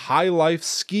houses the High Life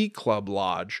Ski Club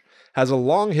Lodge, has a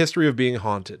long history of being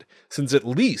haunted, since at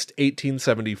least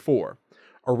 1874.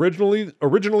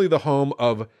 Originally the home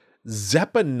of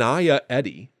Zephaniah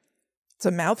Eddy. It's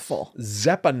a mouthful.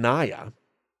 Zephaniah,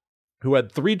 who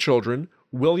had 3 children,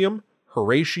 William,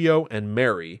 Horatio, and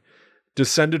Mary,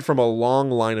 descended from a long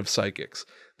line of psychics.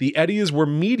 The Eddys were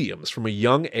mediums from a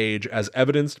young age, as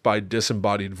evidenced by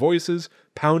disembodied voices,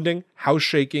 pounding, house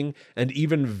shaking, and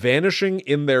even vanishing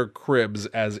in their cribs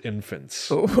as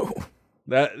infants. Ooh.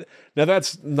 Now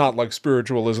that's not like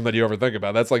spiritualism that you ever think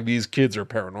about. That's like these kids are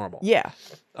paranormal. Yeah.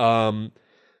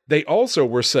 They also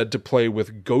were said to play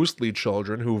with ghostly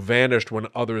children who vanished when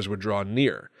others would draw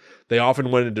near. They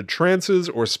often went into trances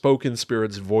or spoke in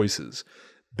spirits' voices.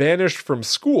 Banished from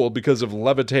school because of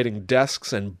levitating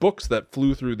desks and books that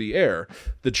flew through the air,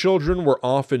 the children were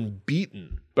often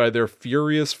beaten by their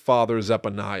furious father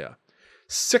Zephaniah.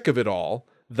 Sick of it all,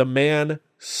 the man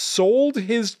sold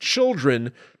his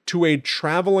children to a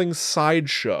traveling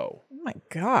sideshow. Oh my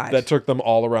God. That took them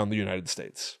all around the United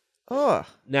States. Ugh.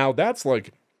 Now that's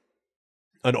like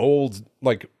an old,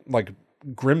 like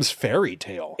Grimm's fairy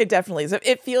tale. It definitely is.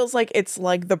 It feels like it's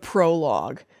like the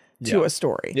prologue to a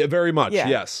story. Yeah, very much,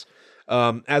 yes.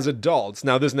 As adults,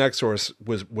 now this next source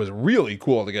was really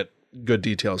cool to get good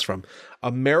details from.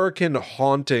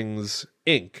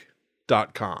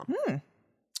 AmericanHauntingsInc.com.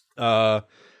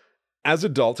 As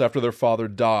adults, after their father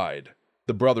died,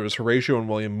 the brothers, Horatio and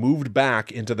William, moved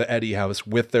back into the Eddy house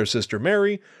with their sister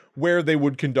Mary, where they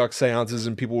would conduct seances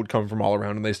and people would come from all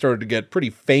around, and they started to get pretty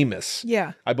famous.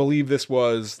 Yeah. I believe this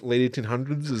was late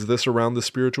 1800s. Is this around the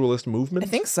spiritualist movement? I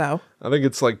think so. I think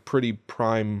it's like pretty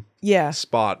prime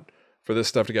spot for this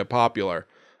stuff to get popular.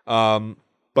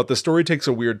 But the story takes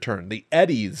a weird turn. The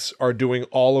Eddys are doing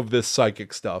all of this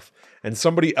psychic stuff, and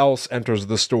somebody else enters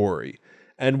the story.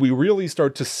 And we really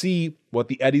start to see what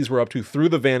the Eddys were up to through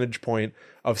the vantage point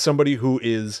of somebody who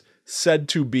is said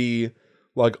to be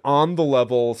like on the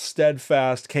level,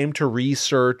 steadfast, came to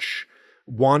research,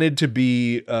 wanted to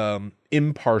be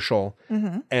impartial,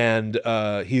 and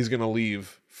he's going to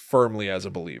leave firmly as a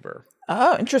believer.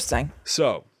 Oh, interesting.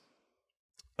 So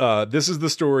this is the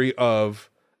story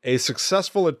of a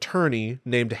successful attorney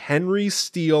named Henry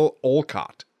Steele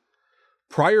Olcott.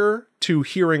 Prior to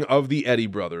hearing of the Eddy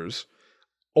brothers,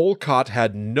 Olcott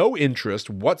had no interest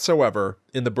whatsoever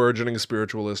in the burgeoning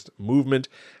spiritualist movement.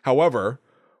 However,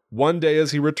 one day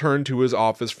as he returned to his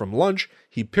office from lunch,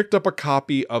 he picked up a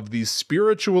copy of the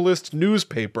spiritualist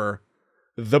newspaper,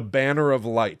 The Banner of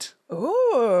Light.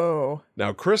 Ooh.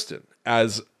 Now, Kristen,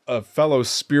 as a fellow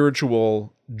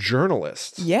spiritual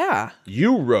journalist,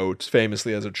 you wrote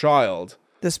famously as a child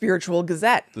The Spiritual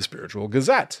Gazette. The Spiritual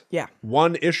Gazette. Yeah.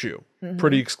 One issue,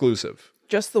 pretty exclusive.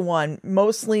 Just the one,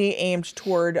 mostly aimed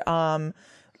toward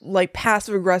like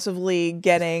passive aggressively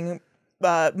getting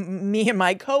me and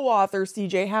my co-author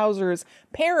CJ Hauser's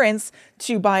parents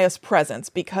to buy us presents,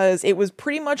 because it was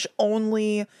pretty much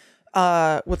only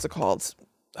what's it called?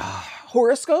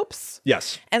 Horoscopes.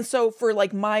 Yes. And so for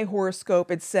like my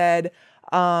horoscope, it said,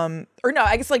 or no,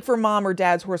 I guess like for mom or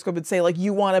dad's horoscope, it'd say like,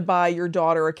 you want to buy your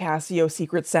daughter a Casio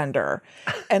Secret Sender.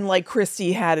 And like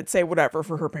Christy had it say whatever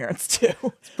for her parents too.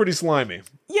 It's pretty slimy.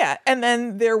 Yeah. And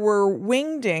then there were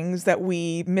wingdings that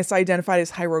we misidentified as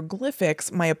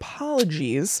hieroglyphics. My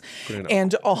apologies.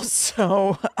 And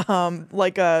also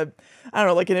like a, I don't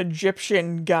know, like an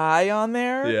Egyptian guy on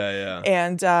there. Yeah.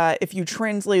 And if you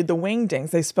translated the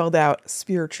wingdings, they spelled out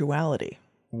spirituality.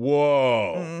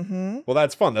 Whoa. Well,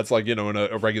 that's fun. That's like, in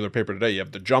a regular paper today, you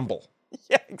have the jumble.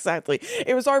 Yeah, exactly.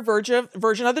 It was our version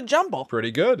of the jumble.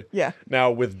 Pretty good. Yeah.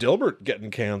 Now, with Dilbert getting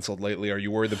canceled lately, are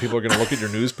you worried that people are going to look at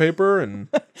your newspaper and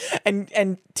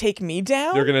and take me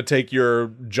down? they're going to take your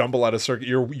jumble out of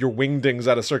your wingdings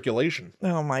out of circulation?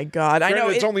 Oh my God. I know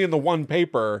it's only in the one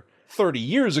paper 30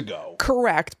 years ago.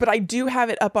 Correct, but I do have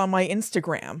it up on my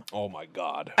Instagram. Oh my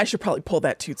God. I should probably pull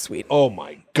that toot sweet. Oh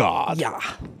my God. Yeah.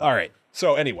 All right.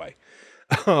 So anyway,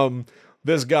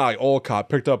 this guy, Olcott,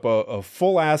 picked up a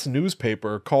full-ass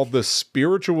newspaper called the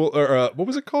Spiritual, what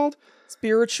was it called?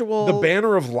 The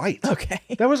Banner of Light. Okay.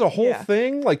 That was a whole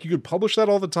thing? Like, you could publish that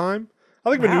all the time?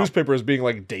 I think of a newspaper as being,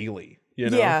 like, daily,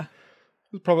 Yeah.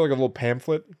 It's probably like a little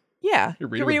pamphlet. Yeah. You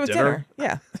read it with dinner.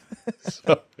 Yeah.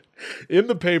 So, in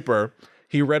the paper,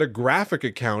 he read a graphic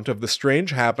account of the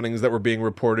strange happenings that were being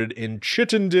reported in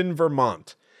Chittenden,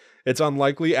 Vermont. It's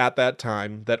unlikely at that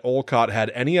time that Olcott had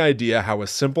any idea how a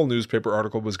simple newspaper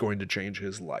article was going to change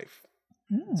his life.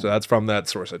 So that's from that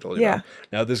source I told you about.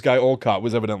 Now, this guy Olcott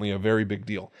was evidently a very big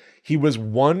deal. He was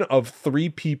one of 3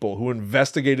 people who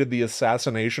investigated the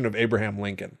assassination of Abraham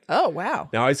Lincoln. Oh, wow.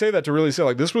 Now, I say that to really say,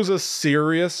 like, this was a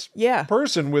serious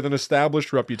person with an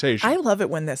established reputation. I love it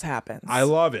when this happens. I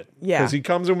love it. Yeah. Because he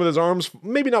comes in with his arms,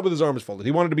 maybe not with his arms folded.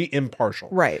 He wanted to be impartial.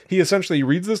 Right. He essentially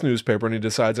reads this newspaper and he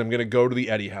decides, I'm going to go to the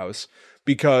Eddy house,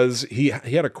 because he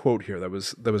had a quote here that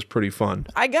was pretty fun.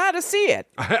 I gotta see it.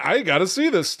 I gotta see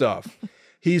this stuff.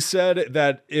 He said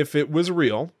that if it was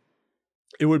real,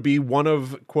 it would be one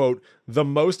of, quote, the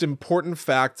most important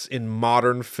facts in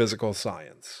modern physical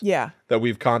science. Yeah. That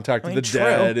we've contacted the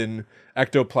dead and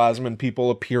ectoplasm and people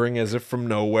appearing as if from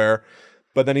nowhere.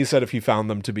 But then he said if he found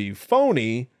them to be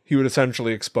phony, he would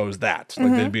essentially expose that.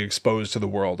 Like they'd be exposed to the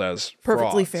world as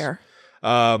perfectly frauds.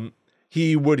 fair.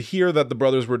 He would hear that the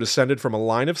brothers were descended from a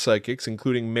line of psychics,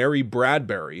 including Mary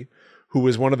Bradbury, who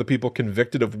was one of the people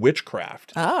convicted of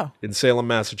witchcraft in Salem,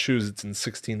 Massachusetts in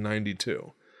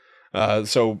 1692.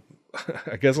 So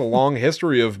I guess a long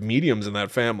history of mediums in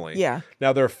that family. Yeah.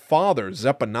 Now, their father,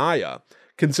 Zephaniah,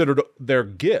 considered their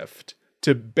gift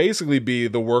to basically be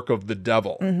the work of the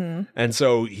devil. And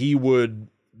so he would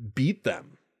beat them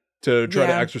to try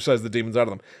to exorcise the demons out of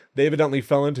them. They evidently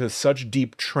fell into such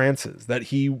deep trances that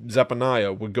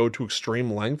Zephaniah, would go to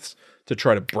extreme lengths to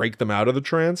try to break them out of the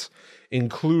trance,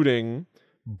 including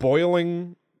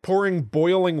pouring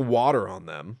boiling water on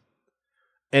them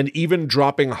and even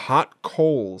dropping hot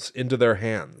coals into their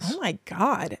hands. Oh my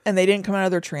God. And they didn't come out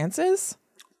of their trances?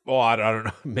 Oh, I don't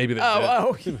know. Maybe they did.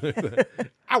 Ow,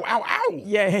 ow, ow.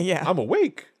 Yeah. I'm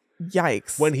awake.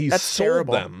 Yikes. When he That's sold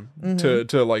terrible. them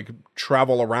to like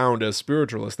travel around as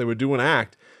spiritualists, they would do an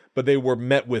act, but they were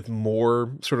met with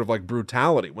more sort of like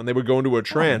brutality. When they would go into a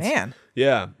trance, man.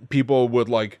 yeah, people would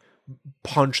like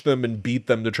punch them and beat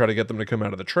them to try to get them to come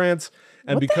out of the trance.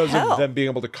 And What the because hell? of them being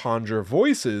able to conjure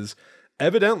voices,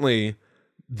 evidently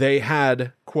they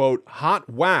had, quote, hot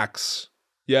wax.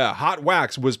 Yeah, hot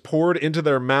wax was poured into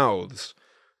their mouths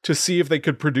to see if they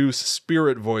could produce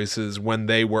spirit voices when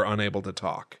they were unable to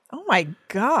talk. Oh my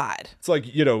God. It's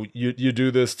like, you know, you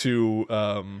do this to...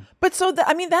 But so,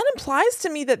 I mean, that implies to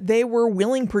me that they were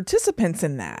willing participants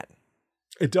in that.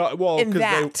 It does, well, In 'cause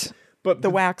that, but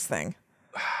the wax thing.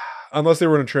 unless they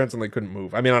were in a trance and they couldn't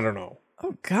move. I mean, I don't know.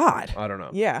 Oh God. I don't know.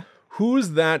 Yeah.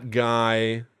 Who's that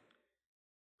guy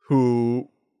who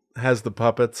has the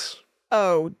puppets?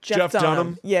 Oh, Jeff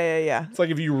Dunham? Yeah. It's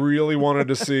like if you really wanted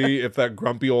to see if that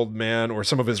grumpy old man or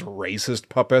some of his racist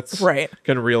puppets Right.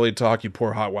 can really talk, you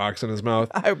pour hot wax in his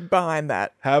mouth. I'm behind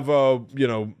that. Have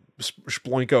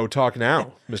Sploinko talk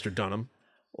now, Mr. Dunham.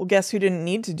 Well, guess who didn't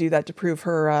need to do that to prove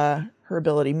her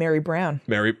ability? Mary Brown.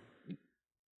 Mary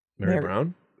Mary-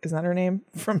 Brown Isn't that her name?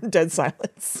 From Dead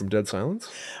Silence. from Dead Silence?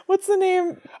 What's the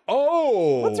name?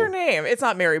 Oh! What's her name? It's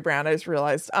not Mary Brown. I just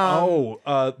realized. Mary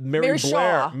Mary Blair.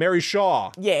 Shaw. Mary Shaw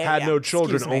had no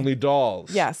children, Excuse me. only dolls.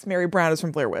 Yes, Mary Brown is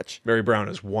from Blair Witch. Mary Brown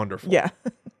is wonderful. Yeah.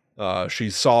 She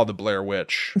saw the Blair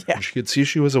Witch. Yeah. And she could see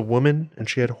she was a woman and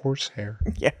she had horse hair.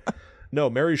 Yeah. No,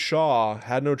 Mary Shaw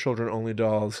had no children, only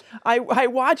dolls. I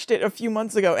watched it a few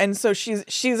months ago, and so she's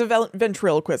a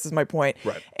ventriloquist, is my point.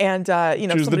 Right. And She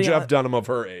was the somebody Jeff Dunham of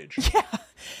her age.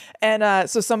 And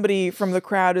so somebody from the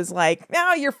crowd is like,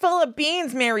 "No, you're full of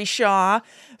beans, Mary Shaw."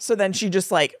 So then she just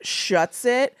like shuts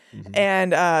it,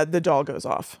 and the doll goes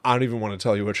off. I don't even want to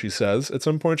tell you what she says. At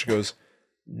some point she goes,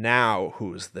 "Now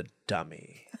who's the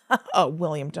dummy?" Oh,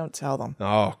 William, don't tell them.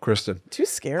 Oh, Kristen. Too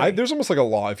scary. There's almost like a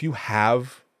law. If you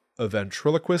have a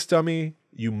ventriloquist dummy,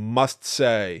 you must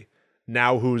say,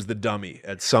 "Now who's the dummy?"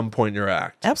 at some point in your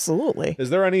act. Absolutely. Is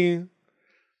there any...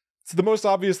 It's the most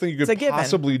obvious thing you It's a could given.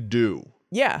 possibly do.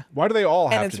 Yeah. Why do they all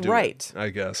have And to it's do right. it? I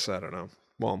guess. I don't know.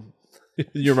 Well,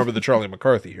 you remember the Charlie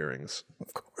McCarthy hearings.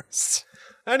 Of course.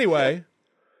 Anyway,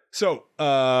 so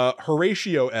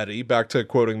Horatio Eddy, back to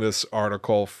quoting this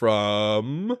article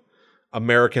from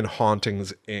American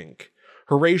Hauntings, Inc.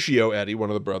 Horatio Eddy, one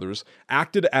of the brothers,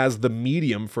 acted as the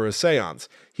medium for a seance.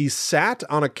 He sat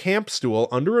on a camp stool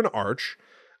under an arch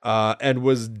and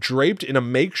was draped in a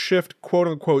makeshift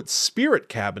quote-unquote spirit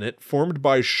cabinet formed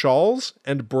by shawls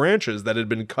and branches that had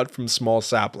been cut from small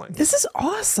saplings. This is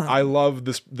awesome. I love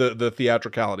this the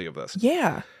theatricality of this.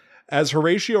 Yeah. As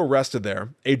Horatio rested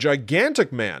there, a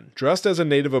gigantic man dressed as a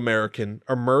Native American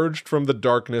emerged from the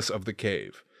darkness of the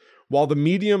cave. While the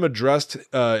medium addressed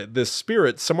this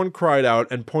spirit, someone cried out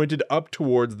and pointed up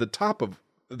towards the top of...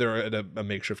 They're at a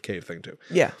makeshift cave thing, too.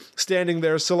 Yeah. Standing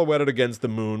there, silhouetted against the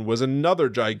moon, was another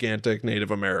gigantic Native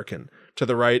American. To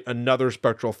the right, another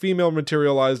spectral female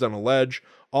materialized on a ledge.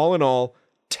 All in all,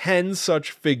 10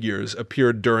 such figures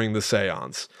appeared during the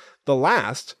seance. The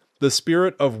last, the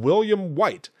spirit of William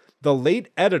White, the late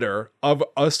editor of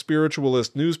a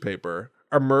spiritualist newspaper,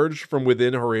 emerged from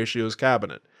within Horatio's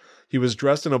cabinet. He was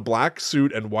dressed in a black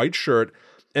suit and white shirt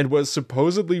and was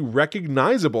supposedly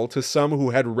recognizable to some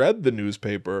who had read the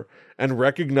newspaper and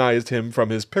recognized him from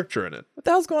his picture in it. What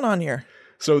the hell's going on here?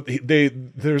 So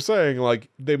they're saying like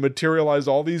they materialized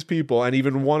all these people and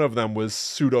even one of them was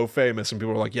pseudo famous and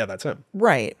people were like, yeah, that's him.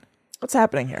 Right. What's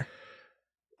happening here?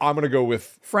 I'm going to go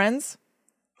with Friends?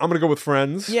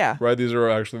 friends. Yeah. Right. These are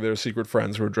actually their secret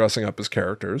friends who are dressing up as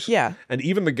characters. Yeah. And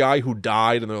even the guy who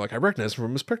died and they're like, I recognize him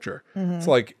from his picture. It's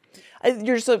like,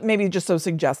 You're maybe just so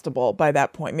suggestible by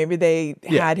that point. Maybe they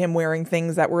had him wearing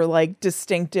things that were like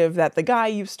distinctive that the guy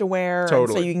used to wear.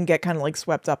 Totally. And so you can get kind of like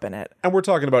swept up in it. and we're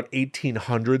talking about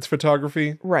 1800s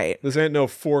photography. Right. This ain't no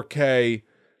 4K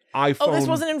iPhone. Oh, this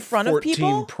wasn't in front of 14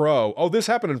 people? Pro. Oh, this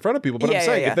happened in front of people. But I'm Yeah,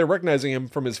 saying yeah. if they're recognizing him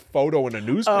from his photo in a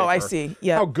newspaper. Oh, I see.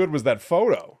 Yeah. How good was that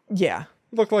photo? Yeah.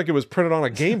 It looked like it was printed on a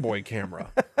Game Boy camera.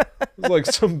 It was like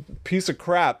some piece of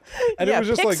crap. And yeah, it was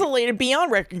just like, pixelated beyond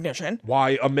recognition.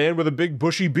 why a man with a big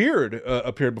bushy beard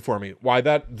appeared before me? Why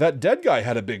that dead guy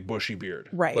had a big bushy beard?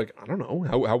 Right. Like, I don't know.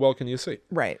 How well can you see?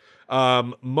 Right.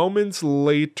 Moments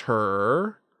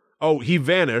later... Oh, he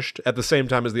vanished at the same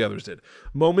time as the others did.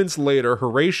 Moments later,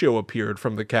 Horatio appeared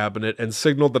from the cabinet and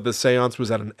signaled that the seance was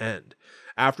at an end.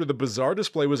 After the bizarre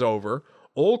display was over,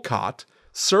 Olcott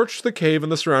searched the cave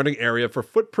and the surrounding area for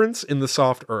footprints in the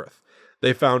soft earth.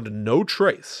 They found no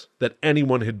trace that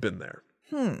anyone had been there.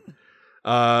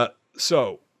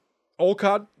 So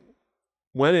Olcott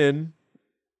went in,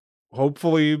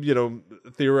 hopefully,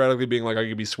 theoretically being like, I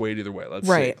could be swayed either way. Let's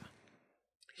see.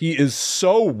 He is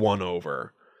so won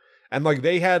over. And like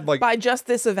they had like... By just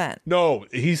this event? No,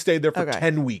 he stayed there for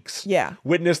 10 weeks. Yeah.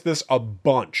 Witnessed this a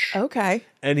bunch. Okay.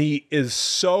 And he is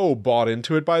so bought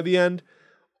into it by the end.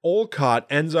 Olcott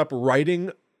ends up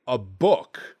writing a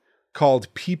book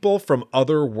called People from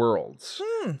Other Worlds.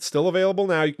 It's still available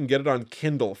now. You can get it on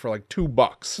Kindle for like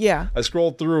 $2. Yeah. I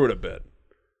scrolled through it a bit.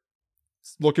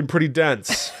 It's looking pretty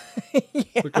dense.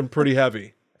 Looking pretty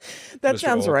heavy. That Mr.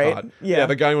 sounds Olcott. right. Yeah.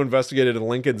 The guy who investigated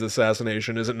Lincoln's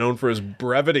assassination isn't known for his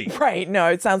brevity. Right. No,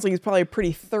 it sounds like he's probably a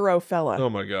pretty thorough fella. Oh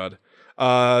my God.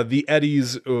 The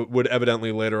Eddies would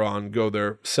evidently later on go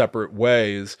their separate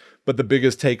ways. But the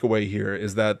biggest takeaway here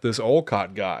is that this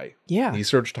Olcott guy, he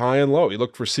searched high and low. He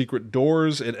looked for secret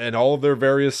doors in all of their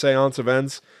various seance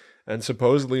events and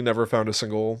supposedly never found a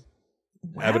single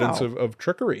evidence of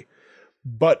trickery.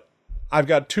 But I've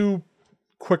got 2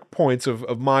 quick points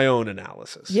of my own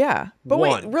analysis. Yeah. But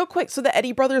wait, real quick. So the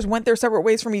Eddy brothers went their separate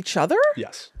ways from each other?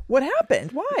 Yes. What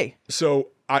happened? Why? So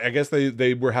I guess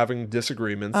they were having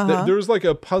disagreements. There was like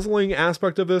a puzzling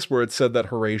aspect of this where it said that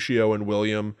Horatio and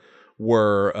William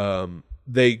were,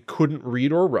 they couldn't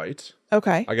read or write.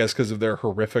 Okay. I guess because of their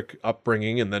horrific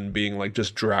upbringing and then being like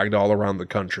just dragged all around the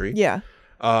country. Yeah.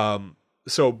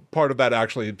 So part of that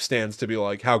actually stands to be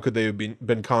like, how could they have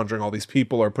been conjuring all these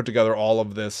people or put together all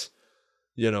of this,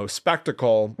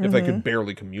 spectacle if they could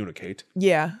barely communicate?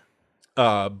 Yeah.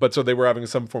 But so they were having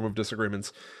some form of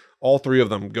disagreements. All 3 of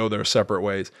them go their separate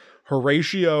ways.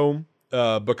 Horatio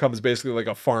becomes basically like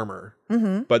a farmer,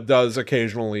 but does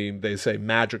occasionally, they say,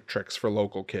 magic tricks for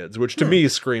local kids, which to me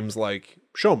screams like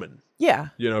showman. Yeah.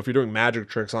 If you're doing magic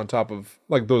tricks on top of,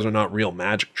 like, those are not real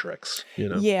magic tricks,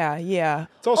 Yeah, yeah.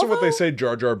 It's also what they say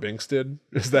Jar Jar Binks did,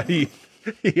 is that he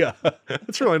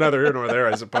it's really neither here nor there,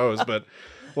 I suppose, but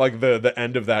like the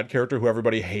end of that character who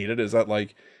everybody hated is that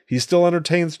like he still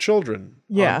entertains children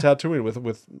on Tatooine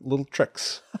with little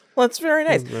tricks. Well, that's very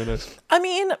nice. That's very nice. I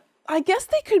mean, I guess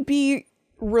they could be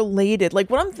related. Like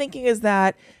what I'm thinking is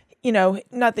that,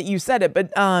 not that you said it,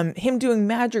 but him doing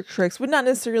magic tricks would not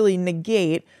necessarily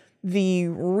negate the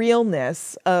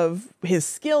realness of his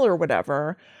skill or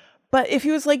whatever. But if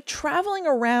he was like traveling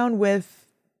around with,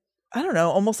 I don't know,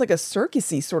 almost like a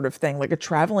circusy sort of thing, like a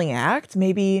traveling act,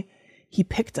 maybe he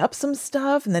picked up some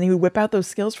stuff and then he would whip out those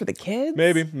skills for the kids.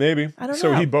 Maybe. I don't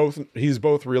know. So he's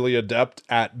both really adept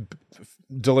at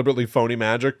deliberately phony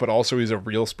magic, but also he's a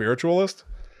real spiritualist.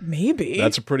 Maybe.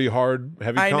 That's a pretty hard,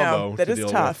 heavy combo. I know, that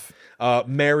is tough.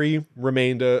 Mary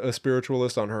remained a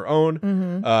spiritualist on her own.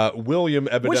 William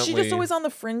evidently... Was she just always on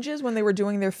the fringes when they were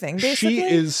doing their thing, basically? She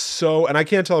is so... And I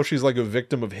can't tell if she's like a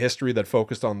victim of history that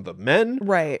focused on the men.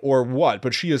 Right. Or what,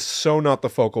 but she is so not the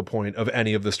focal point of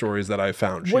any of the stories that I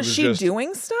found. Was she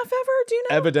doing stuff ever? Do you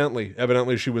know?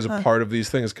 Evidently she was a part of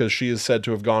these things because she is said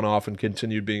to have gone off and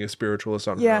continued being a spiritualist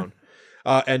on her own.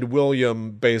 And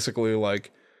William basically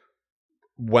like...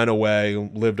 went away,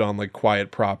 lived on like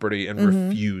quiet property, and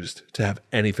refused to have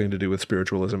anything to do with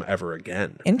spiritualism ever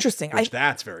again. Interesting.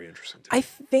 That's very interesting. I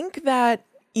think that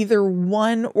either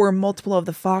one or multiple of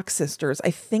the Fox sisters,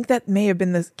 I think that may have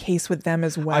been the case with them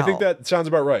as well. I think that sounds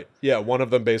about right. Yeah, one of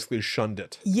them basically shunned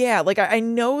it. Yeah, like I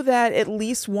know that at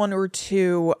least 1 or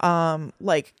 2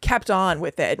 like kept on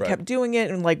with it, kept doing it,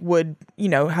 and like would,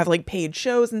 have like paid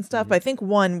shows and stuff. But I think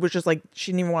one was just like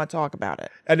she didn't even want to talk about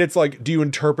it. And it's like, do you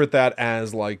interpret that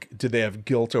as like, did they have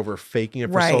guilt over faking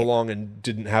it for so long and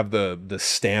didn't have the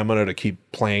stamina to keep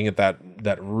playing at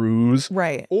that ruse?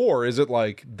 Right. Or is it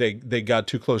like they got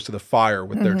too close to the fire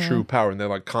with their true power and they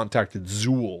like contacted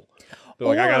Zool? They're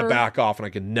like, I gotta back off and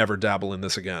I can never dabble in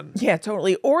this again. Yeah,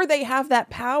 totally. Or they have that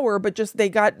power, but just they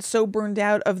got so burned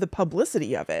out of the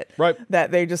publicity of it. Right. That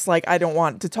they just like, I don't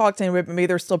want to talk to anybody, but maybe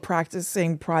they're still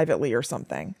practicing privately or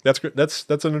something. That's good. That's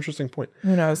an interesting point.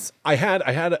 Who knows? I had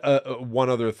one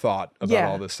other thought about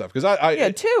all this stuff. Because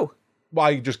I 2. Well,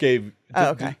 I just gave...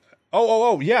 okay.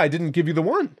 Yeah, I didn't give you the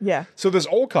one. Yeah. So this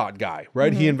Olcott guy,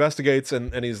 right? He investigates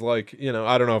and he's like,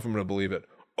 I don't know if I'm going to believe it.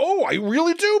 Oh, I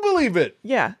really do believe it.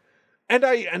 Yeah.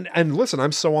 And listen,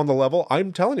 I'm so on the level.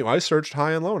 I'm telling you, I searched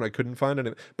high and low and I couldn't find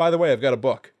anything. By the way, I've got a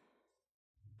book.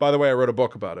 By the way, I wrote a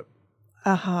book about it.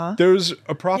 There's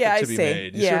a profit to be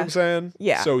made. You see what I'm saying?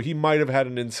 Yeah. So he might have had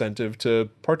an incentive to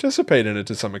participate in it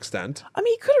to some extent. I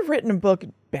mean, he could have written a book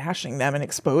bashing them and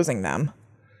exposing them.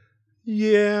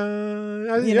 Yeah.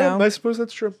 I suppose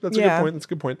that's true. That's a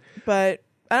good point. But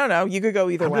I don't know. You could go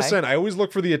either way. I'm just saying, I always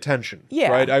look for the attention.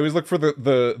 Yeah. Right? I always look for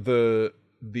the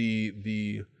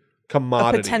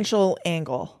commodity. Potential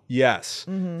angle. Yes,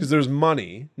 because there's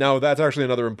money. Now, that's actually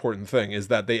another important thing, is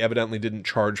that they evidently didn't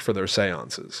charge for their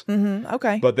seances.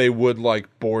 Okay. But they would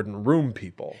like board and room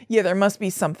people. Yeah, there must be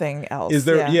something else. Is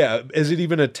there, is it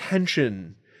even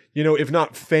attention? You know, if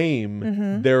not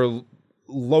fame, they're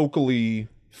locally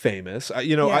famous.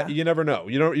 You never know.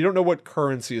 You don't know what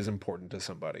currency is important to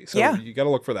somebody. So you got to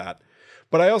look for that.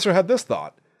 But I also had this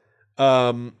thought.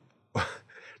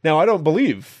 Now, I don't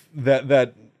believe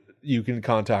that you can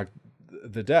contact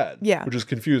the dead. Yeah. Which is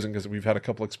confusing because we've had a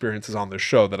couple experiences on this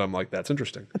show that I'm like, that's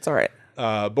interesting. That's all right.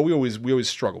 But we always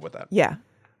struggle with that. Yeah.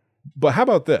 But how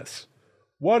about this?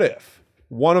 What if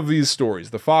one of these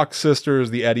stories, the Fox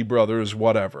sisters, the Eddy brothers,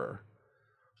 whatever,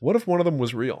 what if one of them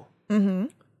was real? Mm-hmm.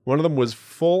 One of them was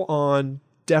full on,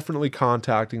 definitely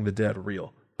contacting the dead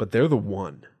real, but they're the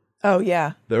one. Oh,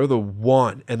 yeah. They're the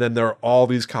one. And then there are all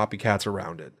these copycats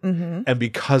around it. Mm-hmm. And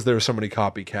because there are so many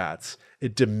copycats,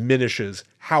 it diminishes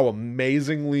how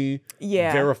amazingly,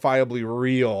 verifiably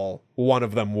real one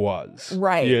of them was.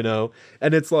 Right. You know?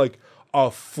 And it's like a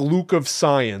fluke of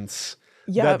science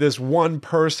that this one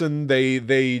person,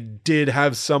 they did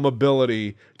have some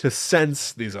ability to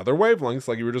sense these other wavelengths,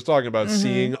 like you were just talking about,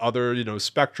 seeing other,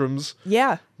 spectrums.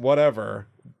 Yeah. Whatever.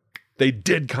 They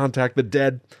did contact the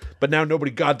dead, but now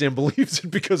nobody goddamn believes it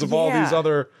because of all these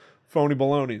other phony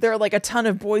balonies. There are like a ton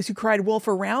of boys who cried wolf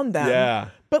around them. Yeah.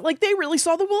 But like they really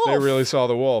saw the wolf. They really saw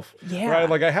the wolf. Yeah. Right?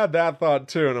 Like I had that thought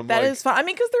too. And that is fun. I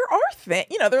mean, because there are things,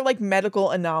 they're like medical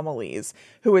anomalies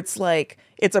who it's like,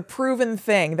 it's a proven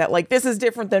thing that like this is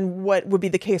different than what would be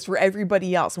the case for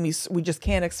everybody else. And we just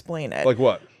can't explain it. Like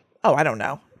what? Oh, I don't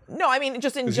know. No, I mean,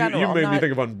 just in general. You made me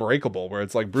think of Unbreakable, where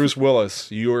it's like, Bruce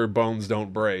Willis, your bones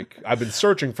don't break. I've been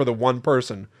searching for the one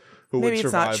person who would survive. Maybe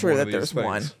it's not true that there's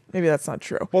one. Maybe that's not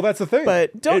true. Well, that's the thing.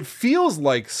 But it feels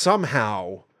like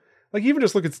somehow, like even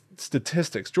just look at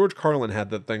statistics. George Carlin had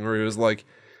that thing where he was like,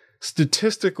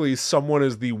 statistically, someone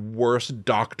is the worst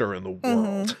doctor in the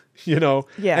world, Yeah.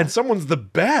 And someone's the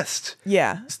best.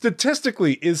 Yeah.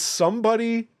 Statistically, does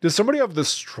somebody have the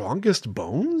strongest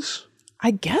bones? I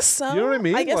guess so. You know what I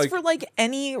mean? I guess for like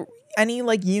any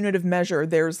like unit of measure,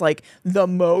 there's like the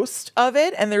most of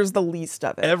it and there's the least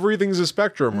of it. Everything's a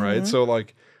spectrum, right? So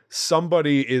like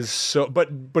somebody is so,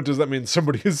 but does that mean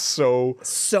somebody is so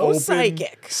open,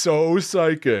 psychic? So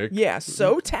psychic. Yeah,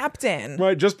 so tapped in.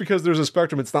 Right, just because there's a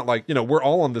spectrum, it's not like, we're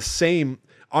all on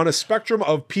a spectrum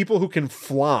of people who can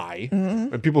fly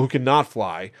and people who cannot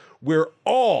fly. We're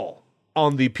all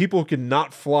on the people who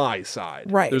cannot fly side.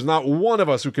 Right. There's not one of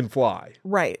us who can fly.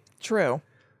 Right. True.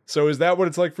 So is that what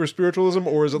it's like for spiritualism,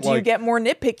 or is it Do you get more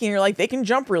nitpicking? You're like, they can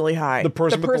jump really high. The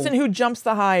person who jumps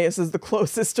the highest is the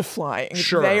closest to flying.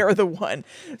 Sure. They are the one.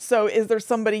 So is there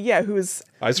somebody, who's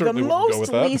the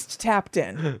most least tapped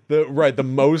in? The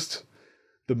most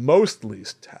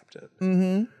least tapped in.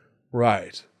 Mm-hmm.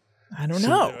 Right. I don't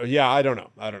know. Yeah, I don't know.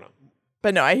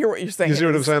 But no, I hear what you're saying. You see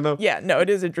what I'm saying, though? Yeah, no, it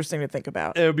is interesting to think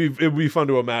about. It would be fun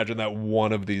to imagine that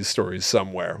one of these stories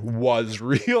somewhere was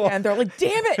real. And they're like,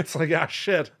 damn it. It's like,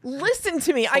 shit. Listen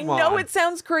to me. I know it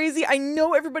sounds crazy. I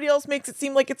know everybody else makes it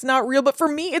seem like it's not real, but for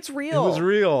me, it's real. It was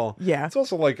real. Yeah. It's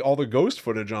also like all the ghost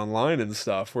footage online and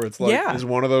stuff where it's like, is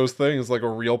one of those things like a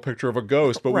real picture of a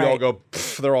ghost, but we all go,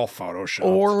 they're all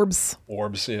photoshopped.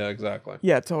 Orbs, yeah, exactly.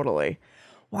 Yeah, totally.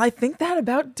 Well, I think that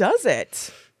about does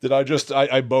it. Did I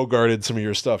bogarted some of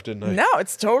your stuff, didn't I? No,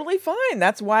 it's totally fine.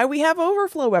 That's why we have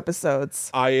overflow episodes.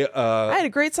 I had a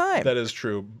great time. That is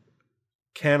true.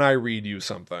 Can I read you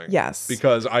something? Yes.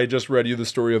 Because I just read you the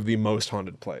story of the most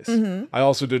haunted place. Mm-hmm. I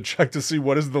also did check to see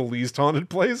what is the least haunted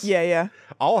place. Yeah.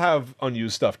 I'll have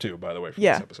unused stuff too, by the way, for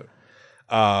this episode.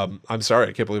 I'm sorry.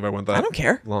 I can't believe I went that I don't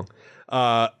care. long.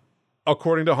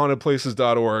 According to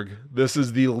hauntedplaces.org, this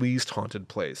is the least haunted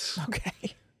place.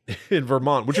 Okay. In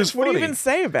Vermont, which is funny. What do you even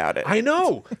say about it? I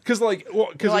know, because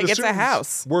it's a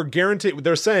house. We're guaranteed.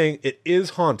 They're saying it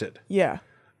is haunted. Yeah,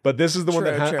 but this is the one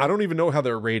that I don't even know how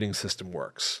their rating system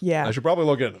works. Yeah, I should probably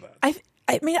look into that.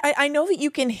 I mean, I know that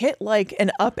you can hit like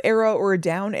an up arrow or a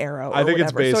down arrow. I think whatever.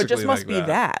 it's basically so it just must be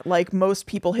that. Like most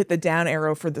people hit the down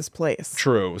arrow for this place.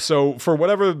 True. So for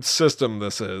whatever system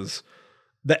this is,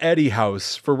 the Eddy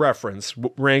house, for reference,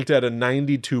 ranked at a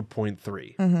 92.3.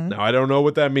 Mm-hmm. Now I don't know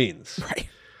what that means. Right.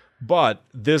 But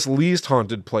this least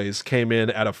haunted place came in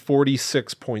at a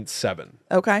 46.7.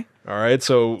 Okay. All right.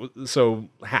 So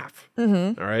half.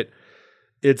 Mm-hmm. All right.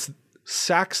 It's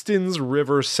Saxton's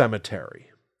River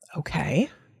Cemetery. Okay.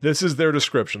 This is their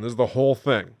description. This is the whole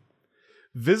thing.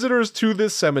 Visitors to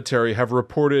this cemetery have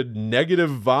reported negative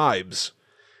vibes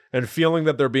and feeling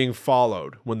that they're being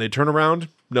followed. When they turn around,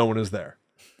 no one is there.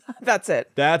 That's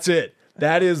it. That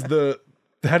is the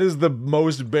That is the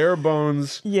most bare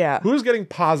bones. Yeah. Who's getting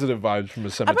positive vibes from a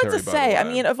I'm cemetery? about to say, I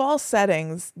mean, of all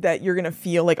settings that you're going to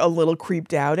feel like a little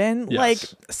creeped out in, Yes. like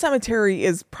cemetery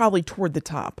is probably toward the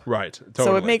top. Right. Totally.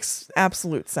 So it makes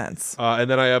absolute sense.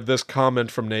 And then I have this comment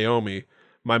from Naomi.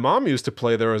 My mom used to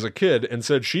play there as a kid and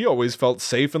said she always felt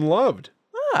safe and loved.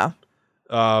 Ah.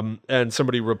 And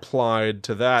somebody replied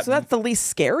to that. So that's the least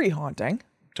scary haunting.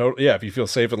 Totally. Yeah, if you feel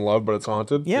safe and loved, but it's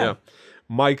haunted. Yeah.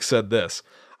 Mike said this.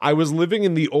 I was living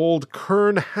in the old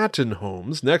Kern Hatton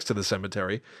homes next to the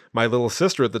cemetery. My little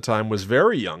sister at the time was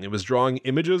very young and was drawing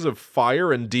images of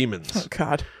fire and demons. Oh,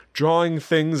 God. Drawing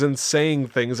things and saying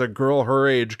things a girl her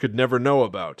age could never know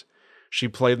about. She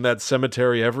played in that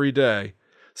cemetery every day.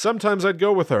 Sometimes I'd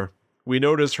go with her. We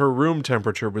noticed her room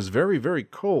temperature was very, very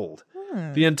cold.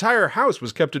 The entire house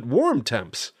was kept at warm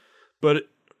temps, but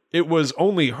it was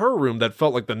only her room that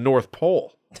felt like the North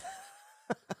Pole.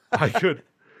 I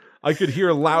could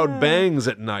hear loud bangs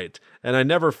at night, and I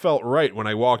never felt right when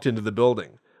I walked into the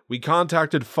building. We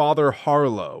contacted Father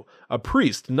Harlow, a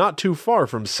priest not too far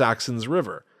from Saxon's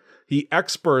River. He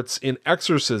experts in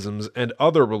exorcisms and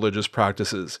other religious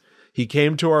practices. He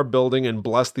came to our building and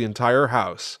blessed the entire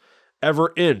house,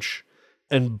 ever inch,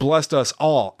 and blessed us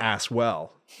all as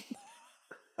well.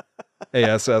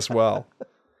 ASS well.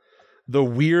 The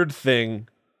weird thing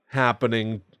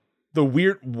happening.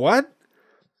 What?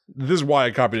 This is why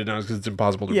I copied it down, because it's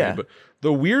impossible to read. But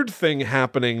the weird thing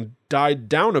happening died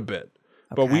down a bit.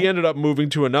 But we ended up moving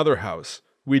to another house.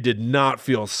 We did not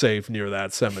feel safe near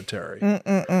that cemetery.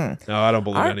 No, I don't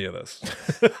believe any of this.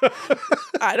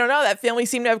 I don't know. That family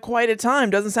seemed to have quite a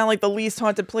time. Doesn't sound like the least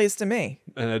haunted place to me.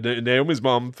 And Naomi's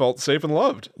mom felt safe and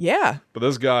loved. Yeah. But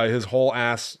this guy, his whole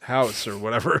ass house or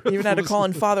whatever. Even had to call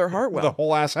in Father Hartwell. The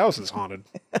whole ass house is haunted.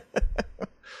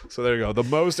 So there you go. The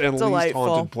most and least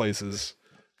haunted places.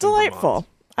 Delightful.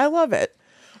 I love it.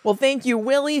 Well, thank you,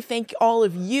 Willie. Thank all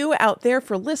of you out there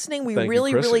for listening. We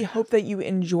really hope that you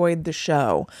enjoyed the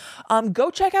show.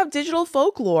 Go check out Digital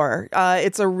Folklore.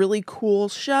 It's a really cool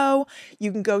show.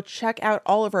 You can go check out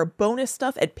all of our bonus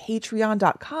stuff at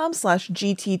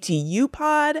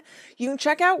patreon.com/gttupod. You can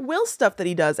check out Will's stuff that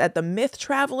he does at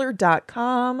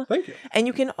themythtraveler.com. Thank you. And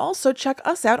you can also check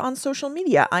us out on social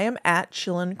media. I am at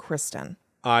Chillin' Kristen.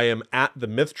 I am at the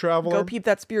Myth Traveler. Go peep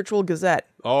that Spiritual Gazette.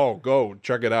 Oh, go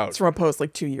check it out. It's from a post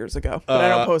like 2 years ago, but I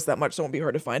don't post that much, so it won't be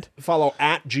hard to find. Follow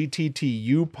at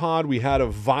GTTUpod. We had a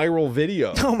viral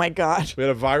video. Oh my God. We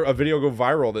had a video go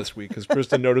viral this week because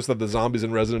Kristen noticed that the zombies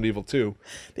in Resident Evil 2.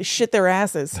 They shit their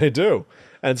asses. They do.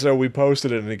 And so we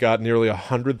posted it and it got nearly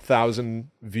 100,000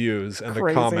 views and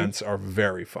Crazy. The comments are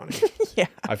very funny. Yeah.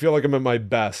 I feel like I'm at my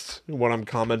best when I'm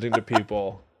commenting to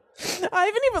people. I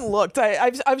haven't even looked.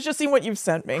 I've just seen what you've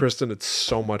sent me. Kristen, it's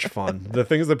so much fun. The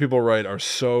things that people write are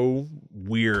so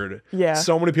weird. Yeah.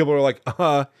 So many people are like,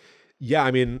 yeah,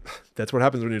 I mean, that's what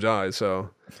happens when you die.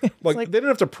 So, like, they didn't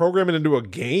have to program it into a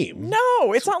game.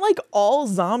 No, it's not like all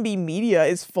zombie media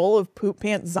is full of poop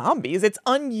pants zombies. It's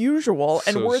unusual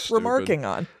and So worth stupid. remarking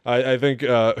on. I think,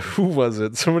 who was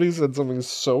it? Somebody said something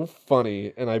so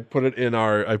funny, and I put it in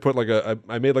I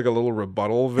made like a little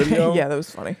rebuttal video. Yeah, that was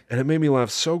funny. And it made me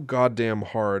laugh so goddamn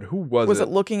hard. Who was it? Was it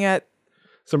looking at...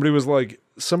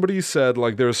 Somebody said,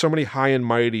 like, there are so many high and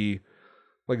mighty,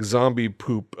 like, zombie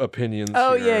poop opinions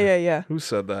Oh, here. yeah. Who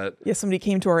said that? Yeah, somebody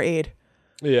came to our aid.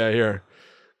 Yeah, here.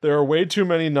 There are way too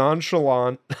many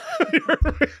nonchalant...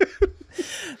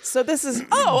 So this is...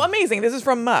 Oh, amazing. This is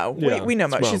from Mo. Yeah, we know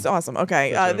Mo. it's Mo. She's awesome.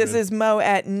 Okay. That's This is Mo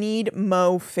at Need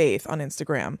Mo Faith on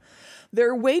Instagram. There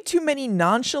are way too many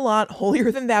nonchalant,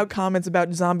 holier-than-thou comments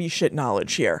about zombie shit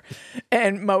knowledge here.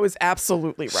 And Mo is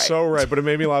absolutely right. So right, but it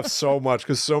made me laugh so much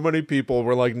because so many people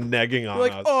were like negging on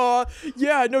like, us.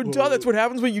 Yeah, no, duh, that's what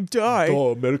happens when you die.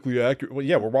 Oh, medically accurate. Well,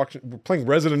 yeah, we're playing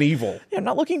Resident Evil. Yeah, I'm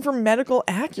not looking for medical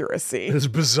accuracy. It's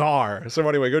bizarre. So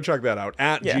anyway, go check that out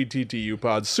at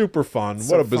GTTUpod. Super fun.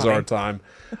 So what a bizarre funny.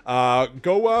 time.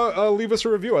 Go leave us a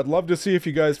review. I'd love to see if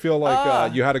you guys feel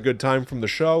like you had a good time from the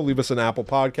show. Leave us an Apple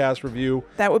Podcast review.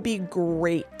 That would be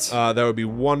great. That would be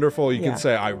wonderful. You can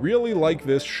say, I really like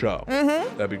this show.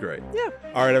 Mm-hmm. That'd be great. Yeah.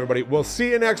 All right, everybody. We'll see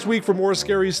you next week for more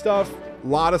scary stuff. A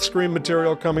lot of Scream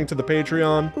material coming to the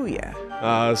Patreon. Oh,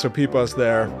 yeah. So peep us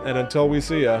there. And until we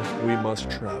see ya, we must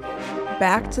travel.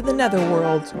 Back to the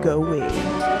netherworld go we.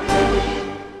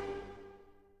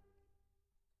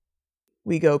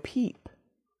 We go peep.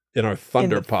 In our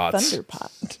thunder pots. Thunder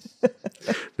pot.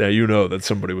 Now you know that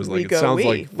somebody was like, it sounds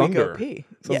like thunder. It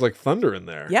sounds like thunder in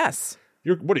there. Yes.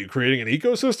 What are you creating an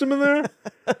ecosystem in there?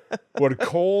 Would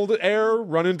cold air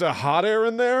run into hot air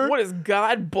in there? What is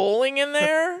God bowling in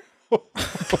there?